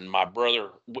me and my brother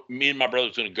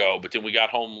was going to go, but then we got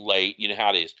home late. You know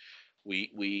how it is.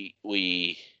 We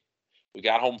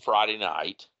got home Friday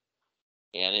night,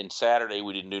 and then Saturday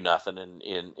we didn't do nothing.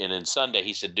 And then Sunday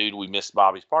he said, dude, we missed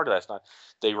Bobby's party last night.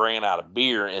 They ran out of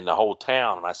beer in the whole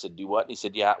town. And I said, do what? And he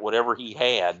said, yeah, whatever he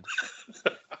had.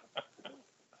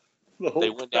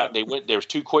 There's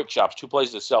 2 quick shops, 2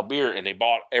 places that sell beer, and they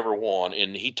bought every one.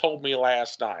 And he told me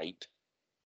last night,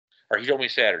 or he told me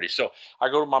Saturday. So I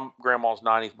go to my grandma's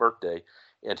 90th birthday,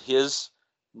 and his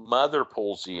mother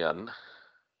pulls in,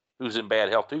 who's in bad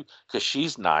health too, because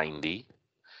she's 90.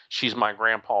 She's my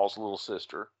grandpa's little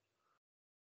sister.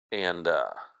 And,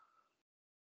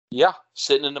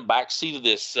 sitting in the back seat of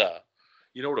this,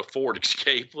 you know what a Ford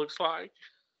Escape looks like?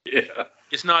 Yeah.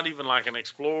 It's not even like an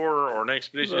Explorer or an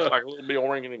Expedition. It's like a little bit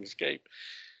orange Escape.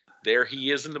 There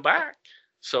he is in the back.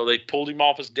 So they pulled him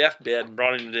off his deathbed and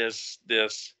brought him to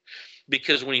this,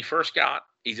 because when he first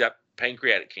he's got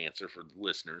pancreatic cancer for the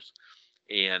listeners,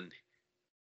 and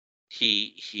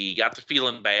he got the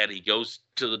feeling bad. He goes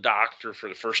to the doctor for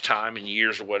the first time in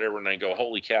years or whatever, and they go,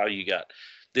 holy cow, you got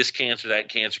this cancer, that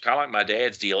cancer, kind of like my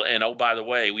dad's deal. And oh, by the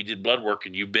way, we did blood work,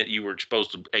 and you were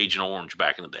exposed to Agent Orange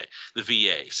back in the day, the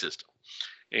VA system.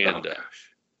 And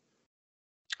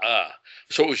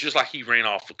so it was just like he ran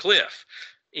off the cliff.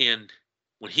 And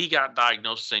when he got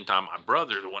diagnosed, at the same time my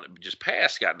brother, the one that just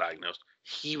passed, got diagnosed,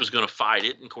 he was going to fight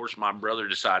it. And of course, my brother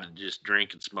decided to just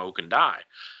drink and smoke and die.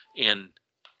 And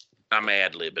I'm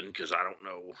ad-libbing because I don't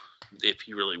know if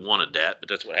he really wanted that, but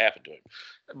that's what happened to him.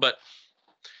 But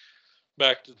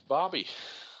back to Bobby.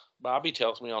 Bobby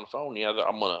tells me on the phone, yeah,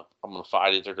 I'm gonna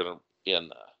fight it. They're gonna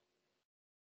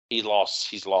he's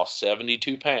lost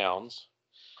 72 pounds.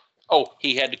 Oh,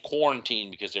 he had to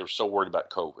quarantine because they were so worried about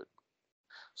COVID.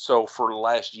 So for the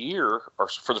last year, or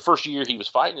for the first year he was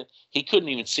fighting it, he couldn't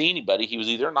even see anybody. He was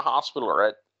either in the hospital or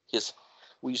at his,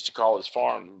 we used to call his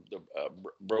farm, the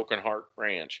Broken Heart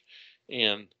Ranch.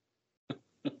 And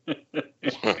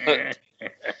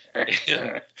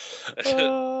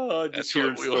just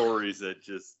hearing stories that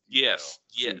just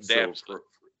that's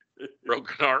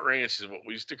Broken Heart Ranch is what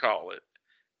we used to call it.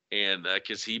 And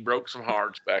because he broke some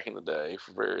hearts back in the day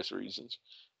for various reasons.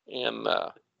 And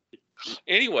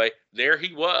anyway, there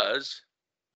he was,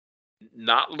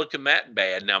 not looking that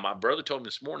bad. Now, my brother told me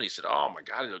this morning, he said, oh my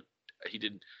God, he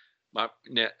didn't.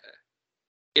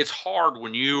 It's hard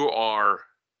when you are,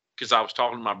 because I was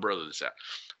talking to my brother this out,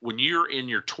 when you're in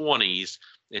your 20s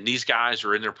and these guys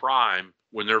are in their prime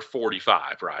when they're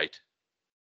 45, right?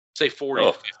 Say 40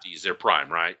 to 50 is their prime,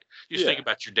 right? You just think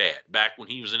about your dad. Back when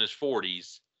he was in his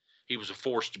 40s, he was a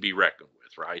force to be reckoned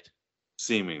with, right?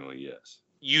 Seemingly, yes.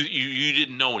 You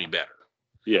didn't know any better.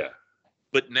 Yeah.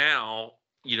 But now,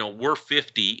 we're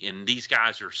 50 and these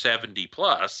guys are 70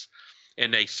 plus,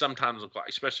 and they sometimes look like,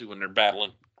 especially when they're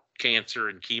battling cancer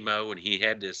and chemo, and he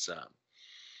had this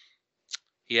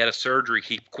he had a surgery.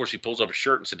 He pulls up a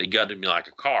shirt and said they gutted me like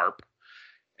a carp.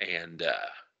 And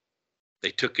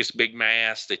they took his big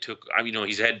mass. They took,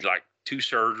 he's had like 3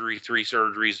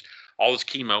 surgeries, all this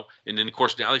chemo. And then, of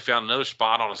course, now they found another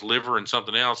spot on his liver and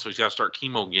something else. So he's got to start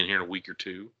chemo again here in a week or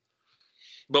two.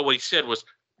 But what he said was,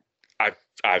 I've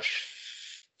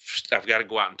got to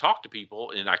go out and talk to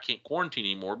people, and I can't quarantine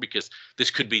anymore because this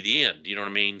could be the end. You know what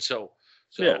I mean? So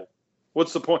yeah.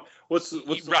 What's the point? What's the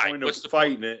point of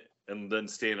fighting it and then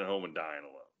staying at home and dying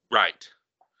alone? Right.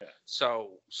 Yeah.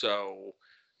 So,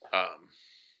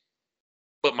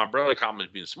 but my brother commented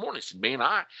to me this morning. He said, man,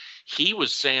 he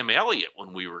was Sam Elliott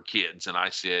when we were kids. And I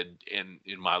said, and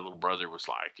my little brother was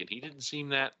like, and he didn't seem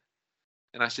that.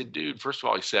 And I said, dude, first of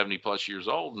all, he's 70 plus years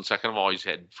old. And second of all, he's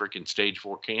had freaking stage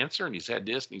 4 cancer, and he's had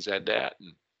this and he's had that.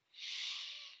 And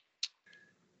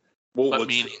well,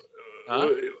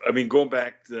 going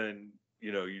back then,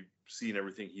 you've seen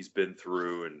everything he's been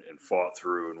through and fought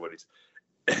through and what he's,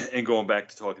 and going back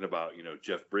to talking about,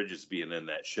 Jeff Bridges being in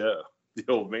that show, the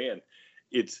old man,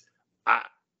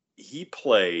 he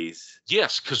plays.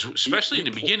 Yes, because especially in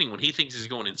the beginning when he thinks he's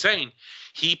going insane,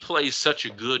 he plays such a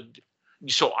good.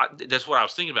 So that's what I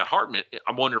was thinking about Hartman.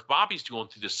 I wonder if Bobby's going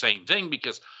through the same thing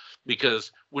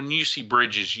because when you see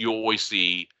Bridges, you always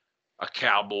see a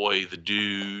cowboy, the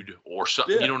dude, or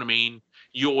something. Yeah. You know what I mean?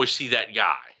 You always see that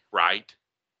guy, right?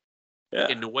 Yeah.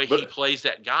 And the way he plays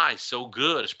that guy is so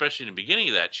good, especially in the beginning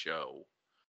of that show.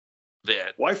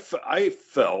 That I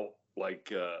felt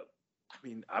like.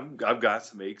 I've got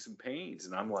some aches and pains,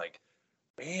 and I'm like,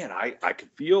 man, I could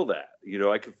feel that.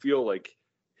 I could feel like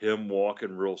him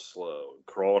walking real slow, and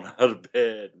crawling out of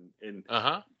bed, and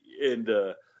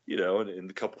the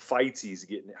couple fights he's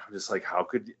getting. I'm just like, how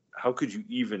could you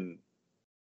even,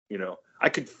 I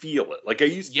could feel it. Like I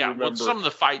used to remember. Well, some of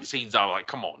the fight scenes, I'm like,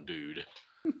 come on, dude.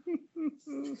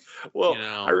 Well,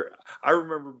 I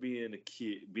remember being a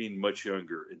kid, being much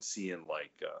younger, and seeing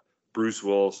like Bruce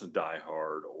Willis and Die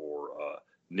Hard, or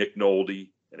Nick Nolte,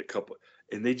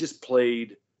 and they just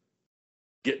played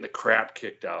getting the crap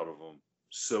kicked out of them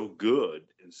so good,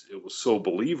 and it was so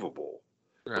believable.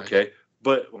 Right. Okay,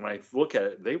 but when I look at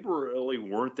it, they really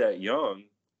weren't that young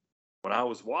when I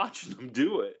was watching them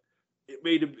do it.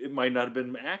 It might not have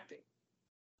been acting.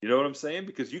 You know what I'm saying?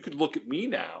 Because you could look at me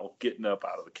now getting up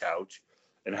out of the couch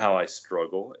and how I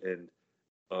struggle, and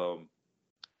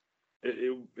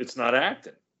it's not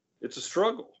acting. It's a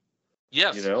struggle.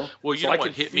 Yes. Well, you know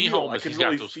what hit me home is I can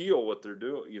really feel what they're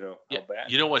doing. How bad.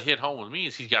 You know what hit home with me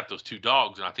is he's got those 2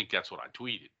 dogs, and I think that's what I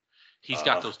tweeted. He's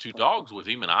got those 2 dogs with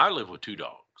him, and I live with 2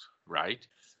 dogs, right?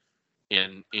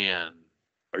 And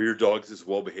are your dogs as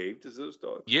well behaved as those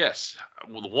dogs? Yes.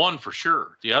 Well, the one for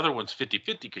sure. The other one's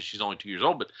 50-50 because she's only 2 years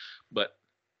old. But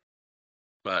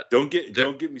don't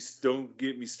get me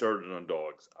started on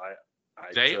dogs.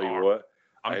 I tell you what.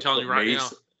 I'm telling you right now.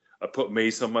 I put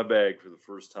mace on my bag for the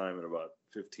first time in about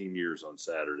 15 years on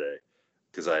Saturday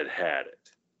because I had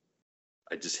it.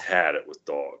 I just had it with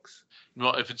dogs.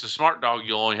 Well, if it's a smart dog,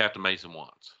 you'll only have to mace him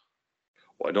once.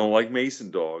 Well, I don't like macing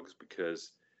dogs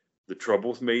because the trouble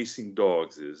with macing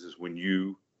dogs is when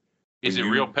you Is it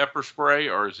real pepper spray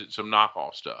or is it some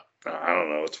knockoff stuff? I don't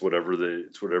know. It's whatever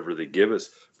they give us.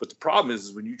 But the problem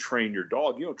is when you train your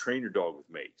dog, you don't train your dog with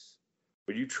mace.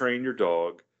 But you train your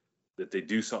dog that they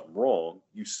do something wrong,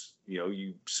 you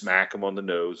smack them on the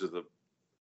nose with a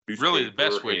really the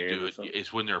best way to do it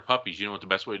is when they're puppies. You know what the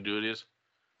best way to do it is?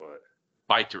 What?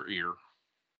 Bite their ear.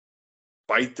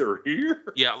 Bite their ear?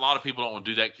 Yeah, a lot of people don't want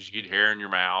to do that because you get hair in your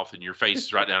mouth and your face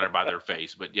is right down there by their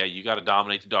face. But yeah, you got to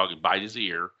dominate the dog and bite his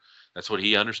ear. That's what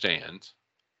he understands.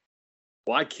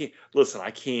 Well, I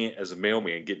can't as a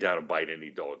mailman get down and bite any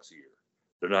dog's ear.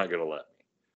 They're not going to let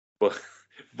me.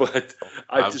 But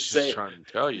I was just trying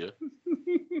to tell you.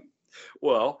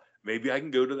 Well, maybe I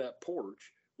can go to that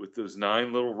porch with those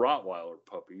 9 little Rottweiler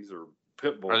puppies or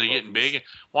pit bull. Are they getting big?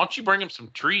 Why don't you bring them some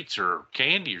treats or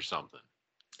candy or something?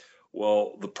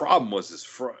 Well, the problem was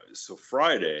so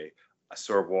Friday, I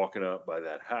started walking up by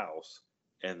that house,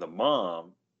 and the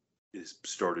mom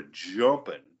started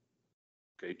jumping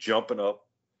up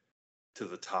to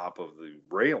the top of the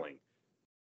railing.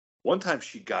 One time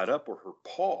she got up where her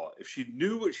paw, if she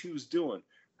knew what she was doing,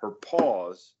 her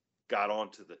paws got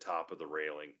onto the top of the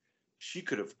railing. She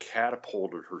could have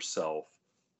catapulted herself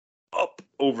up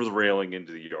over the railing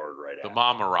into the yard right after. The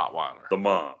mom or Rottweiler?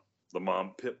 The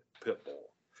mom pit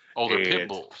bull. Oh, they're pit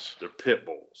bulls. They're pit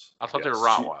bulls. I thought they were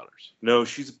Rottweilers. No,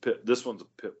 this one's a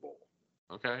pit bull.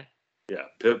 Okay. Yeah,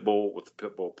 pit bull with the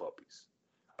pit bull puppies.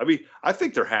 I mean, I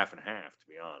think they're half and half, to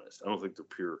be honest. I don't think they're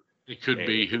pure. It could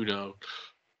be, who knows?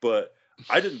 But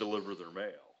I didn't deliver their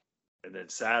mail. And then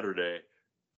Saturday,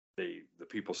 the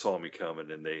people saw me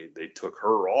coming and they took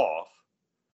her off,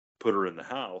 put her in the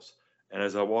house. And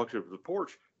as I walked up to the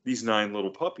porch, these 9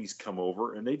 little puppies come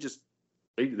over and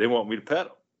they want me to pet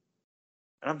them.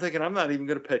 And I'm thinking, I'm not even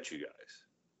going to pet you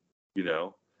guys,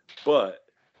 But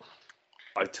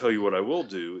I tell you what I will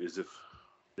do is if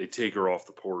they take her off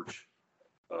the porch,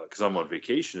 because I'm on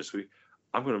vacation this week,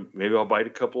 maybe I'll bite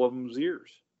a couple of them's ears.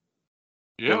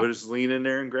 Yeah. But just lean in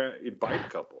there and bite a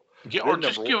couple. Yeah, or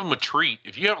just give them a treat.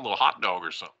 If you have a little hot dog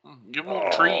or something, give them a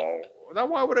little treat. Now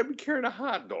why would I be carrying a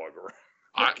hot dog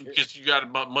around? Because you got a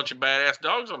bunch of badass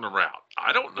dogs on the route.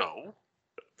 I don't know.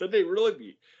 Did they really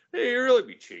be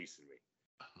chasing me?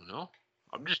 No,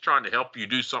 I'm just trying to help you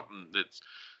do something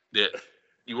that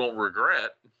you won't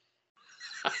regret.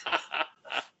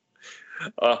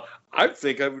 I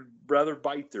think I would rather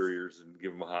bite their ears than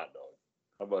give them a hot dog.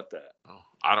 How about that? Oh,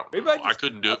 I don't. Maybe I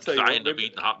couldn't do it because I end up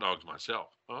eating hot dogs myself.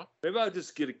 Huh? Maybe I'll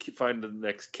just find the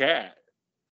next cat.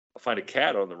 I'll find a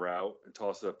cat on the route and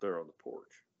toss it up there on the porch.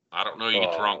 I don't know. You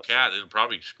get the wrong cat, it'll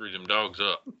probably screw them dogs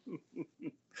up.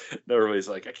 Everybody's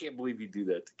like, I can't believe you do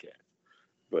that to cats.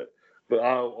 But it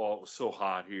was so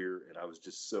hot here, and I was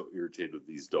just so irritated with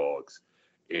these dogs.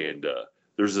 And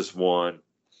there's this one.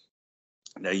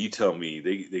 Now you tell me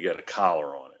they got a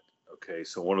collar on it. Okay,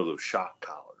 so one of those shock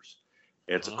collars.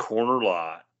 And it's a corner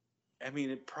lot. I mean,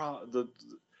 it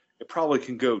probably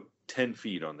can go 10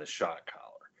 feet on this shock collar.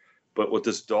 But what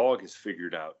this dog has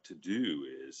figured out to do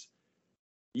is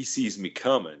he sees me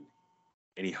coming,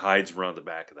 and he hides around the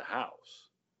back of the house.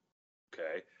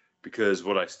 Okay. Because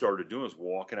what I started doing is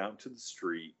walking out into the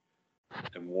street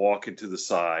and walking to the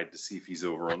side to see if he's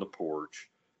over on the porch.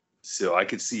 So I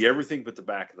could see everything but the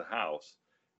back of the house.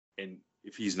 And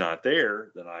if he's not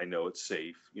there, then I know it's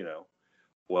safe,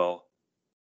 Well,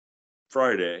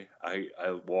 Friday, I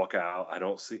walk out. I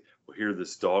don't see. Well, here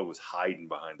this dog was hiding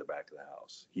behind the back of the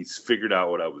house. He's figured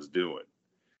out what I was doing.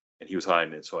 And he was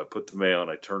hiding it. So I put the mail and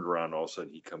I turned around. And all of a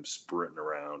sudden, he comes sprinting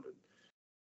around. And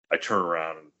I turn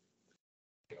around and,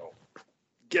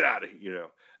 get out of here,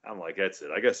 I'm like, that's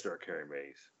it. I got to start carrying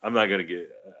mace. I'm not going to get,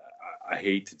 I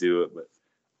hate to do it, but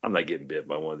I'm not getting bit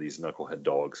by one of these knucklehead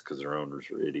dogs because their owners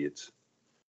are idiots.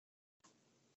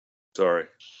 Sorry.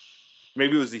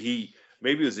 Maybe it was the heat.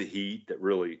 Maybe it was the heat that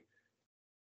really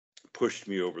pushed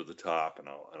me over the top, and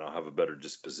I'll have a better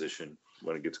disposition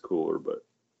when it gets cooler. But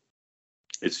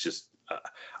it's just,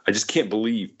 I just can't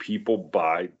believe people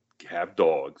have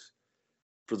dogs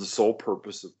for the sole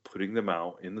purpose of putting them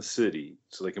out in the city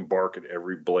so they can bark at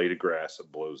every blade of grass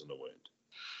that blows in the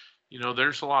wind.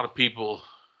 There's a lot of people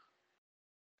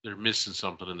that are missing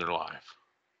something in their life.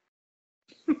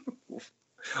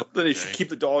 Then they should keep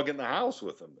the dog in the house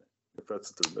with them if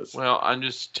that's what they're missing. Well, I'm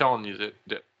just telling you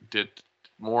that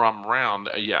more I'm around,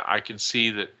 I can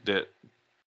see that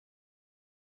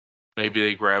maybe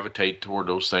they gravitate toward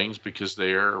those things because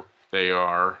they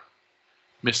are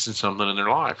missing something in their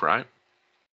life, right?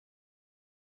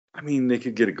 I mean, they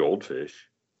could get a goldfish,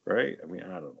 right? I mean,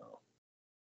 I don't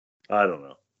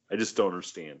know. I just don't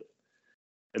understand it.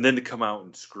 And then to come out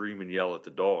and scream and yell at the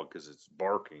dog because it's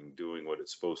barking, doing what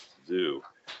it's supposed to do,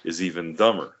 is even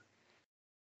dumber.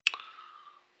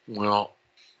 Well,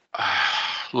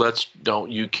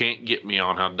 you can't get me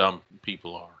on how dumb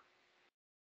people are.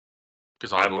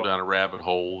 Because I'll go down a rabbit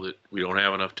hole that we don't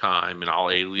have enough time, and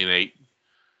I'll alienate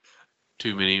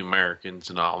too many Americans,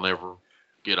 and I'll never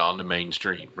get on the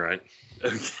mainstream, right?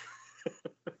 Let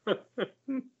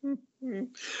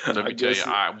me tell you,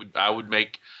 I would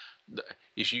make,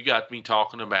 if you got me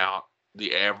talking about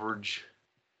the average,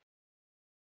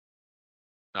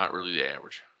 not really the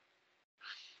average.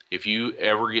 If you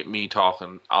ever get me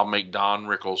talking, I'll make Don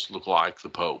Rickles look like the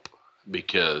Pope,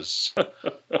 because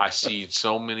I see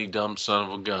so many dumb son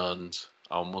of a guns.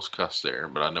 I almost cussed there,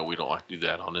 but I know we don't like to do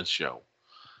that on this show.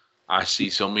 I see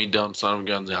so many dumb son of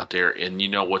guns out there, and you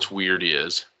know what's weird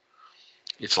is,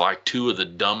 it's like two of the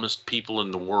dumbest people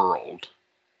in the world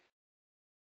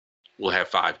will have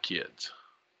 5 kids.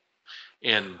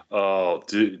 And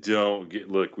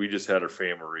look, we just had our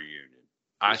family reunion.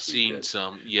 I seen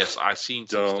some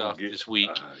stuff this week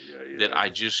that I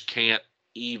just can't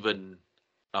even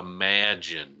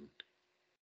imagine.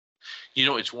 You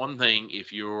know, it's one thing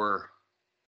if you're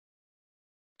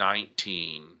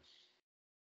 19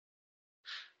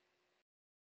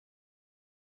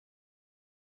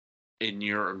 and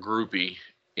you're a groupie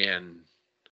and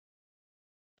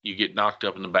you get knocked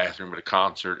up in the bathroom at a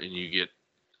concert and you get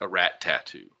a rat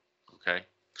tattoo. Okay.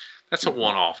 That's a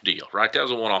one-off deal, right? That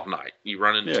was a one-off night. You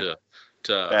run into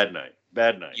bad night.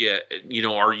 Yeah, you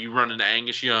know, are you running to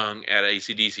Angus Young at an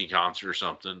AC/DC concert or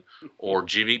something, or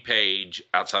Jimmy Page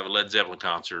outside of a Led Zeppelin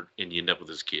concert, and you end up with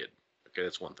this kid? Okay,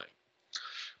 that's one thing.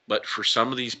 But for some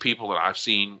of these people that I've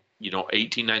seen, you know,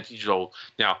 18, 19 years old.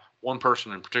 Now, one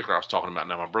person in particular I was talking about.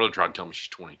 Now, my brother tried to tell me she's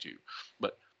 22,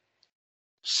 but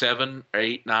 7,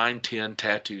 8, 9, 10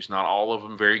 tattoos. Not all of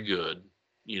them very good.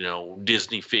 You know,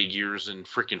 Disney figures and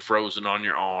freaking Frozen on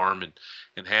your arm,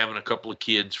 and having a couple of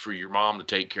kids for your mom to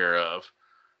take care of.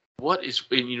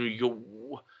 And you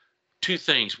go, two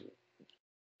things.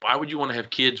 Why would you want to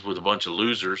have kids with a bunch of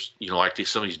losers, you know, like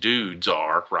some of these dudes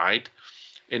are, right?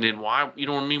 And then why, you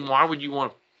know what I mean? Why would you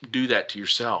want to do that to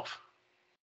yourself?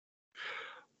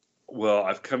 Well,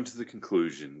 I've come to the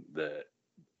conclusion that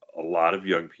a lot of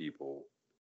young people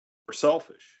are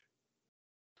selfish.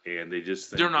 And they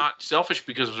just think they're not selfish,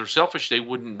 because if they're selfish, they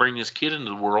wouldn't bring this kid into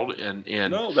the world. And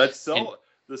no,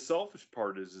 the selfish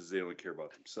part is they only care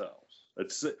about themselves.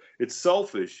 It's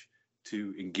selfish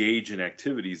to engage in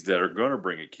activities that are going to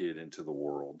bring a kid into the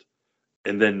world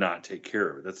and then not take care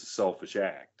of it. That's a selfish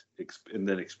act, and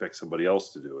then expect somebody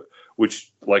else to do it.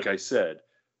 Which, like I said,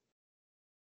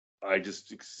 I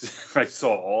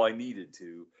saw all I needed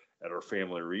to at our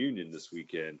family reunion this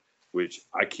weekend, which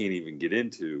I can't even get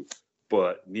into.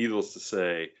 But needless to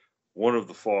say, one of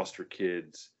the foster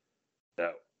kids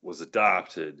that was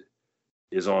adopted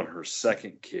is on her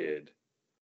second kid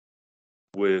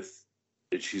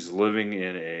she's living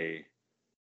in a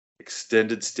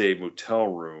extended stay motel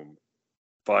room,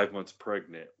 5 months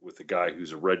pregnant, with a guy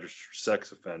who's a registered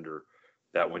sex offender,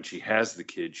 that when she has the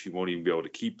kid, she won't even be able to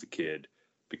keep the kid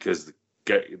because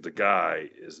the guy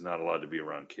is not allowed to be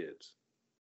around kids.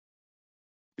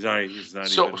 He's not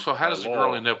so how does a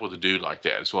girl end up with a dude like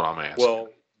that? Is what I'm asking. Well,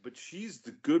 but she's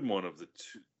the good one of the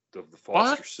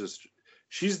foster sisters.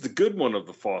 She's the good one of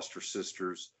the foster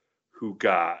sisters who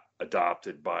got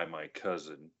adopted by my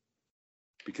cousin,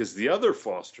 because the other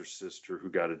foster sister who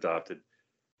got adopted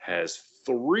has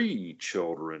 3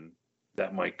 children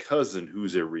that my cousin,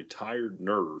 who's a retired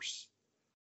nurse,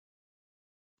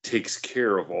 takes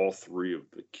care of all 3 of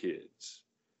the kids.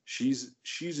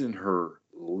 She's in her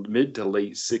mid to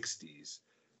late 60s.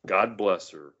 God bless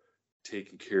her,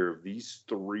 taking care of these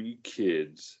 3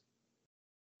 kids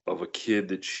of a kid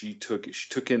that she took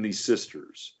in these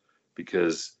sisters,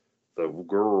 because the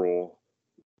girl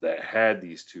that had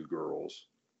these 2 girls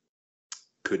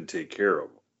couldn't take care of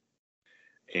them.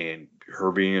 And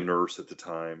her being a nurse at the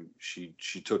time, she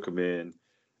took them in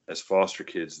as foster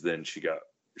kids. Then she got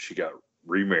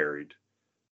remarried.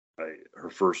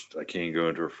 I can't go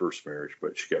into her first marriage,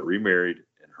 but she got remarried,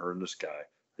 and her and this guy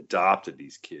adopted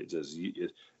these kids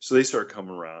so they started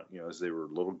coming around, you know, as they were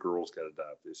little girls got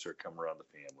adopted, they started coming around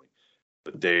the family.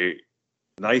 But they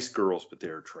nice girls, but they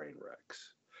were train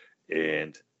wrecks.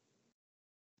 And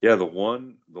yeah, the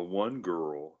one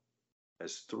girl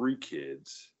has 3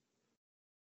 kids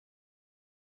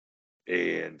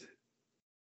and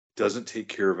doesn't take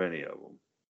care of any of them.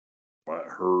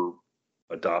 Her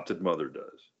adopted mother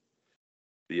does.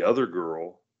 The other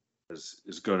girl is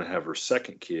going to have her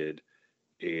second kid,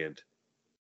 and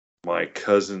my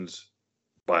cousin's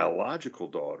biological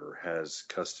daughter has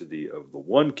custody of the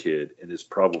one kid and is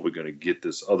probably going to get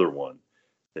this other one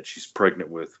that she's pregnant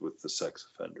with the sex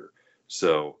offender.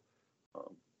 So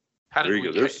there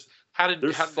you go. How did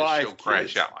this show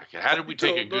crash kids. out like that? How did we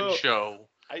take a good show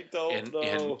I don't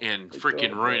know. and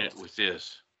freaking ruin it with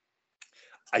this?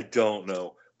 I don't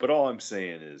know. But all I'm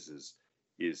saying is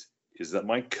that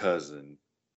my cousin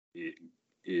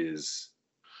is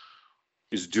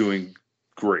doing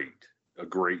great, a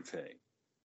great thing.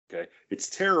 Okay, it's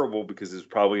terrible because it's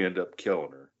probably end up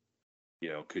killing her,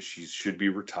 because she should be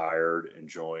retired,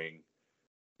 enjoying,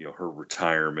 her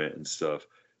retirement and stuff.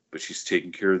 But she's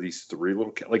taking care of these 3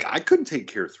 little kids. Like, I couldn't take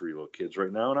care of 3 little kids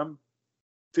right now, and I'm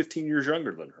 15 years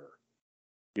younger than her.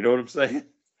 You know what I'm saying?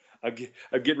 I'm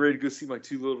getting ready to go see my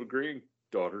 2 little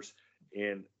granddaughters,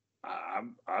 and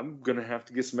I'm gonna have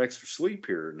to get some extra sleep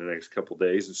here in the next couple of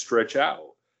days and stretch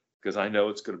out, because I know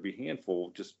it's going to be a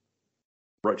handful just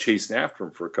chasing after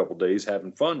them for a couple of days,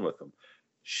 having fun with them.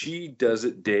 She does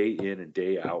it day in and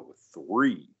day out with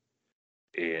 3,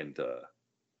 and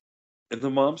the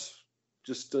mom's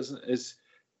just doesn't. It's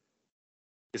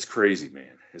crazy,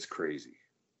 man. It's crazy.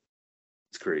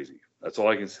 It's crazy. That's all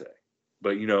I can say.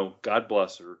 But God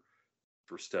bless her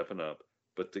for stepping up.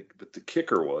 But the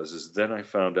kicker is then I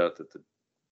found out that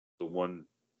the one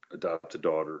adopted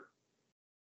daughter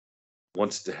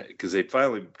wants to, because they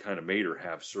finally kind of made her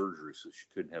have surgery so she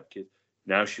couldn't have kids.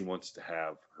 Now she wants to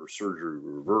have her surgery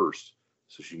reversed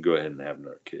so she can go ahead and have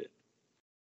another kid.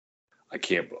 I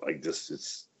can't, like this.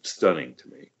 It's stunning to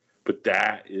me. But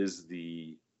that is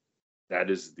the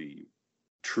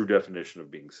true definition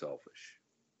of being selfish.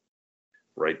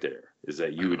 Right there is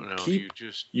that you would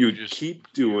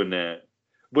keep doing that.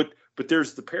 But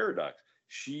there's the paradox.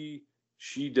 She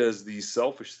does these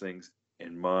selfish things,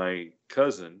 and my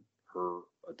cousin, her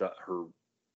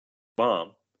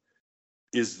mom,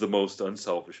 is the most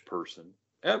unselfish person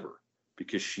ever,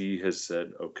 because she has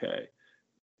said, okay,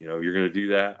 you're going to do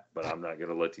that, but I'm not going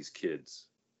to let these kids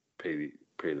pay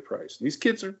the price. And these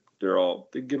kids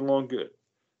they get along good.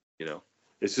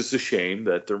 It's just a shame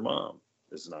that their mom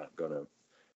is not going to,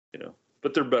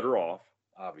 but they're better off,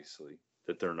 obviously,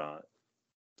 that they're not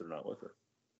with her.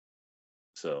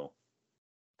 So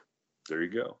there you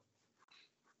go.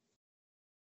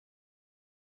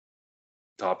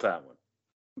 Top that one.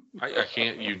 I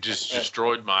can't. You just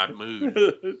destroyed my mood.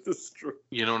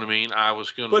 You know what I mean? I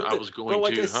was going but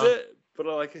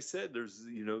like I said, there's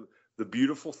the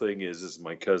beautiful thing is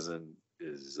my cousin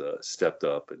is stepped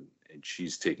up and she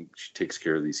takes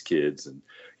care of these kids, and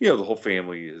the whole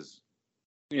family is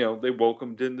they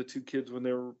welcomed in the 2 kids when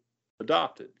they were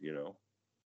adopted.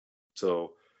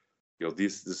 So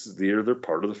they're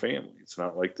part of the family. It's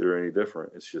not like they're any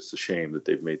different. It's just a shame that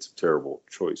they've made some terrible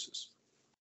choices.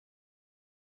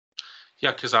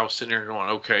 Yeah, because I was sitting there going,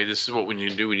 okay, this is what we need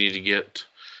to do. We need to get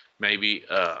maybe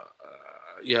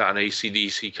an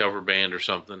AC/DC cover band or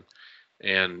something,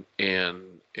 and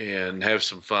have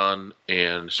some fun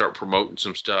and start promoting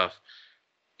some stuff.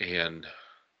 And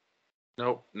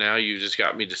nope, now you just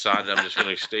got me decided I'm just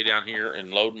going to stay down here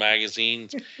and load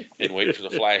magazines and wait for the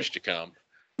flash to come,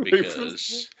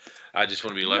 because I just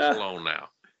want to be left alone now.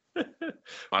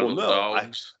 My little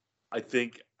dogs. I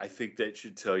think that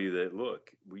should tell you that,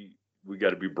 look, we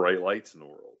got to be bright lights in the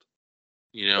world.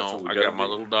 I got my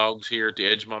little dogs here at the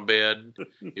edge of my bed.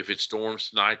 If it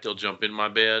storms tonight, they'll jump in my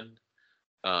bed.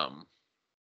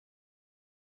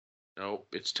 Nope,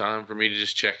 it's time for me to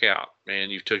just check out, man.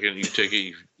 You've taken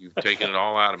it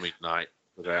all out of me tonight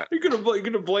for that. You're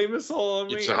gonna blame us all on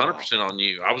me. It's 100% on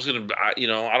you. I was I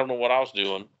don't know what I was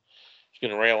doing. I was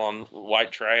gonna rail on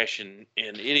white trash and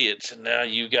idiots, and now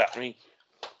you got me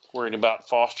worrying about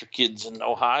foster kids in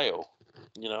Ohio.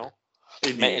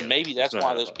 And maybe that's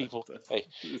why those people.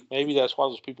 Maybe that's why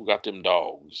those people got them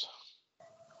dogs.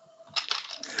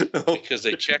 Because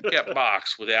they checked that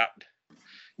box without.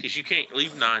 Because you can't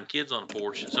leave 9 kids on the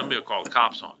porch, and somebody will call the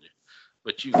cops on you.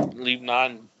 But you can leave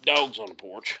 9 dogs on the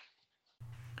porch.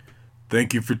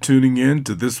 Thank you for tuning in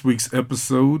to this week's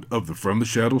episode of the From the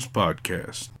Shadows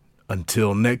podcast.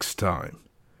 Until next time,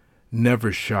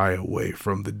 never shy away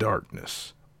from the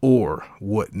darkness or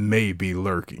what may be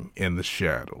lurking in the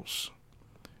shadows.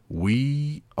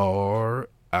 We are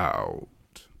out.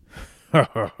 God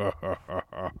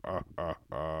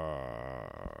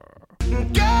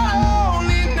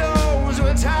only knows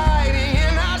what's hiding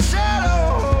in our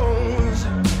shadows.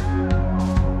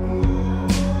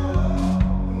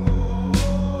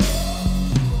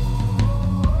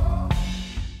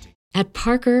 At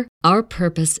Parker, our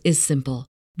purpose is simple.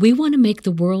 We want to make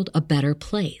the world a better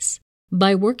place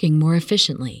by working more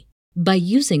efficiently, by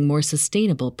using more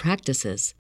sustainable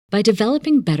practices, By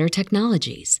developing better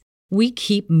technologies, we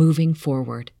keep moving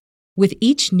forward. With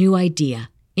each new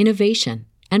idea, innovation,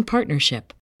 and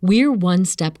partnership, we're one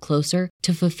step closer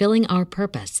to fulfilling our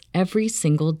purpose every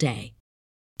single day.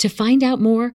 To find out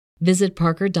more, visit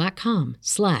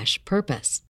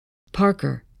parker.com/purpose.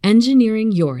 Parker,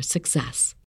 engineering your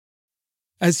success.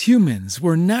 As humans,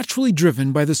 we're naturally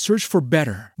driven by the search for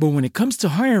better. But when it comes to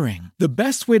hiring, the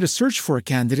best way to search for a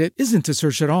candidate isn't to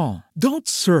search at all. Don't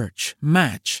search,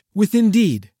 match with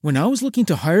Indeed. When I was looking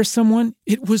to hire someone,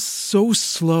 it was so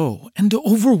slow and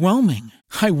overwhelming.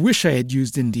 I wish I had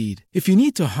used Indeed. If you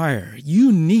need to hire,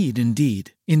 you need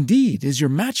Indeed. Indeed is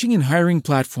your matching and hiring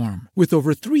platform with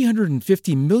over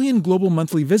 350 million global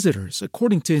monthly visitors,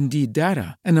 according to Indeed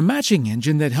data, and a matching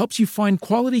engine that helps you find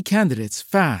quality candidates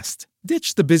fast.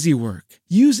 Ditch the busy work.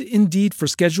 Use Indeed for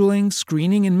scheduling,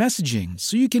 screening, and messaging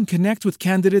so you can connect with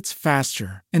candidates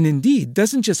faster. And Indeed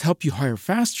doesn't just help you hire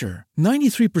faster.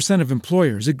 93% of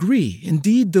employers agree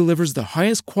Indeed delivers the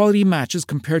highest quality matches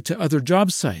compared to other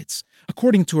job sites,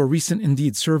 according to a recent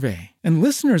Indeed survey. And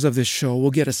listeners of this show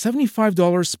will get a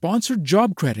 $75 sponsored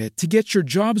job credit to get your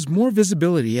jobs more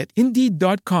visibility at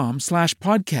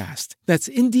Indeed.com/podcast. That's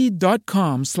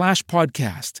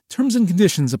Indeed.com/podcast. Terms and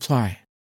conditions apply.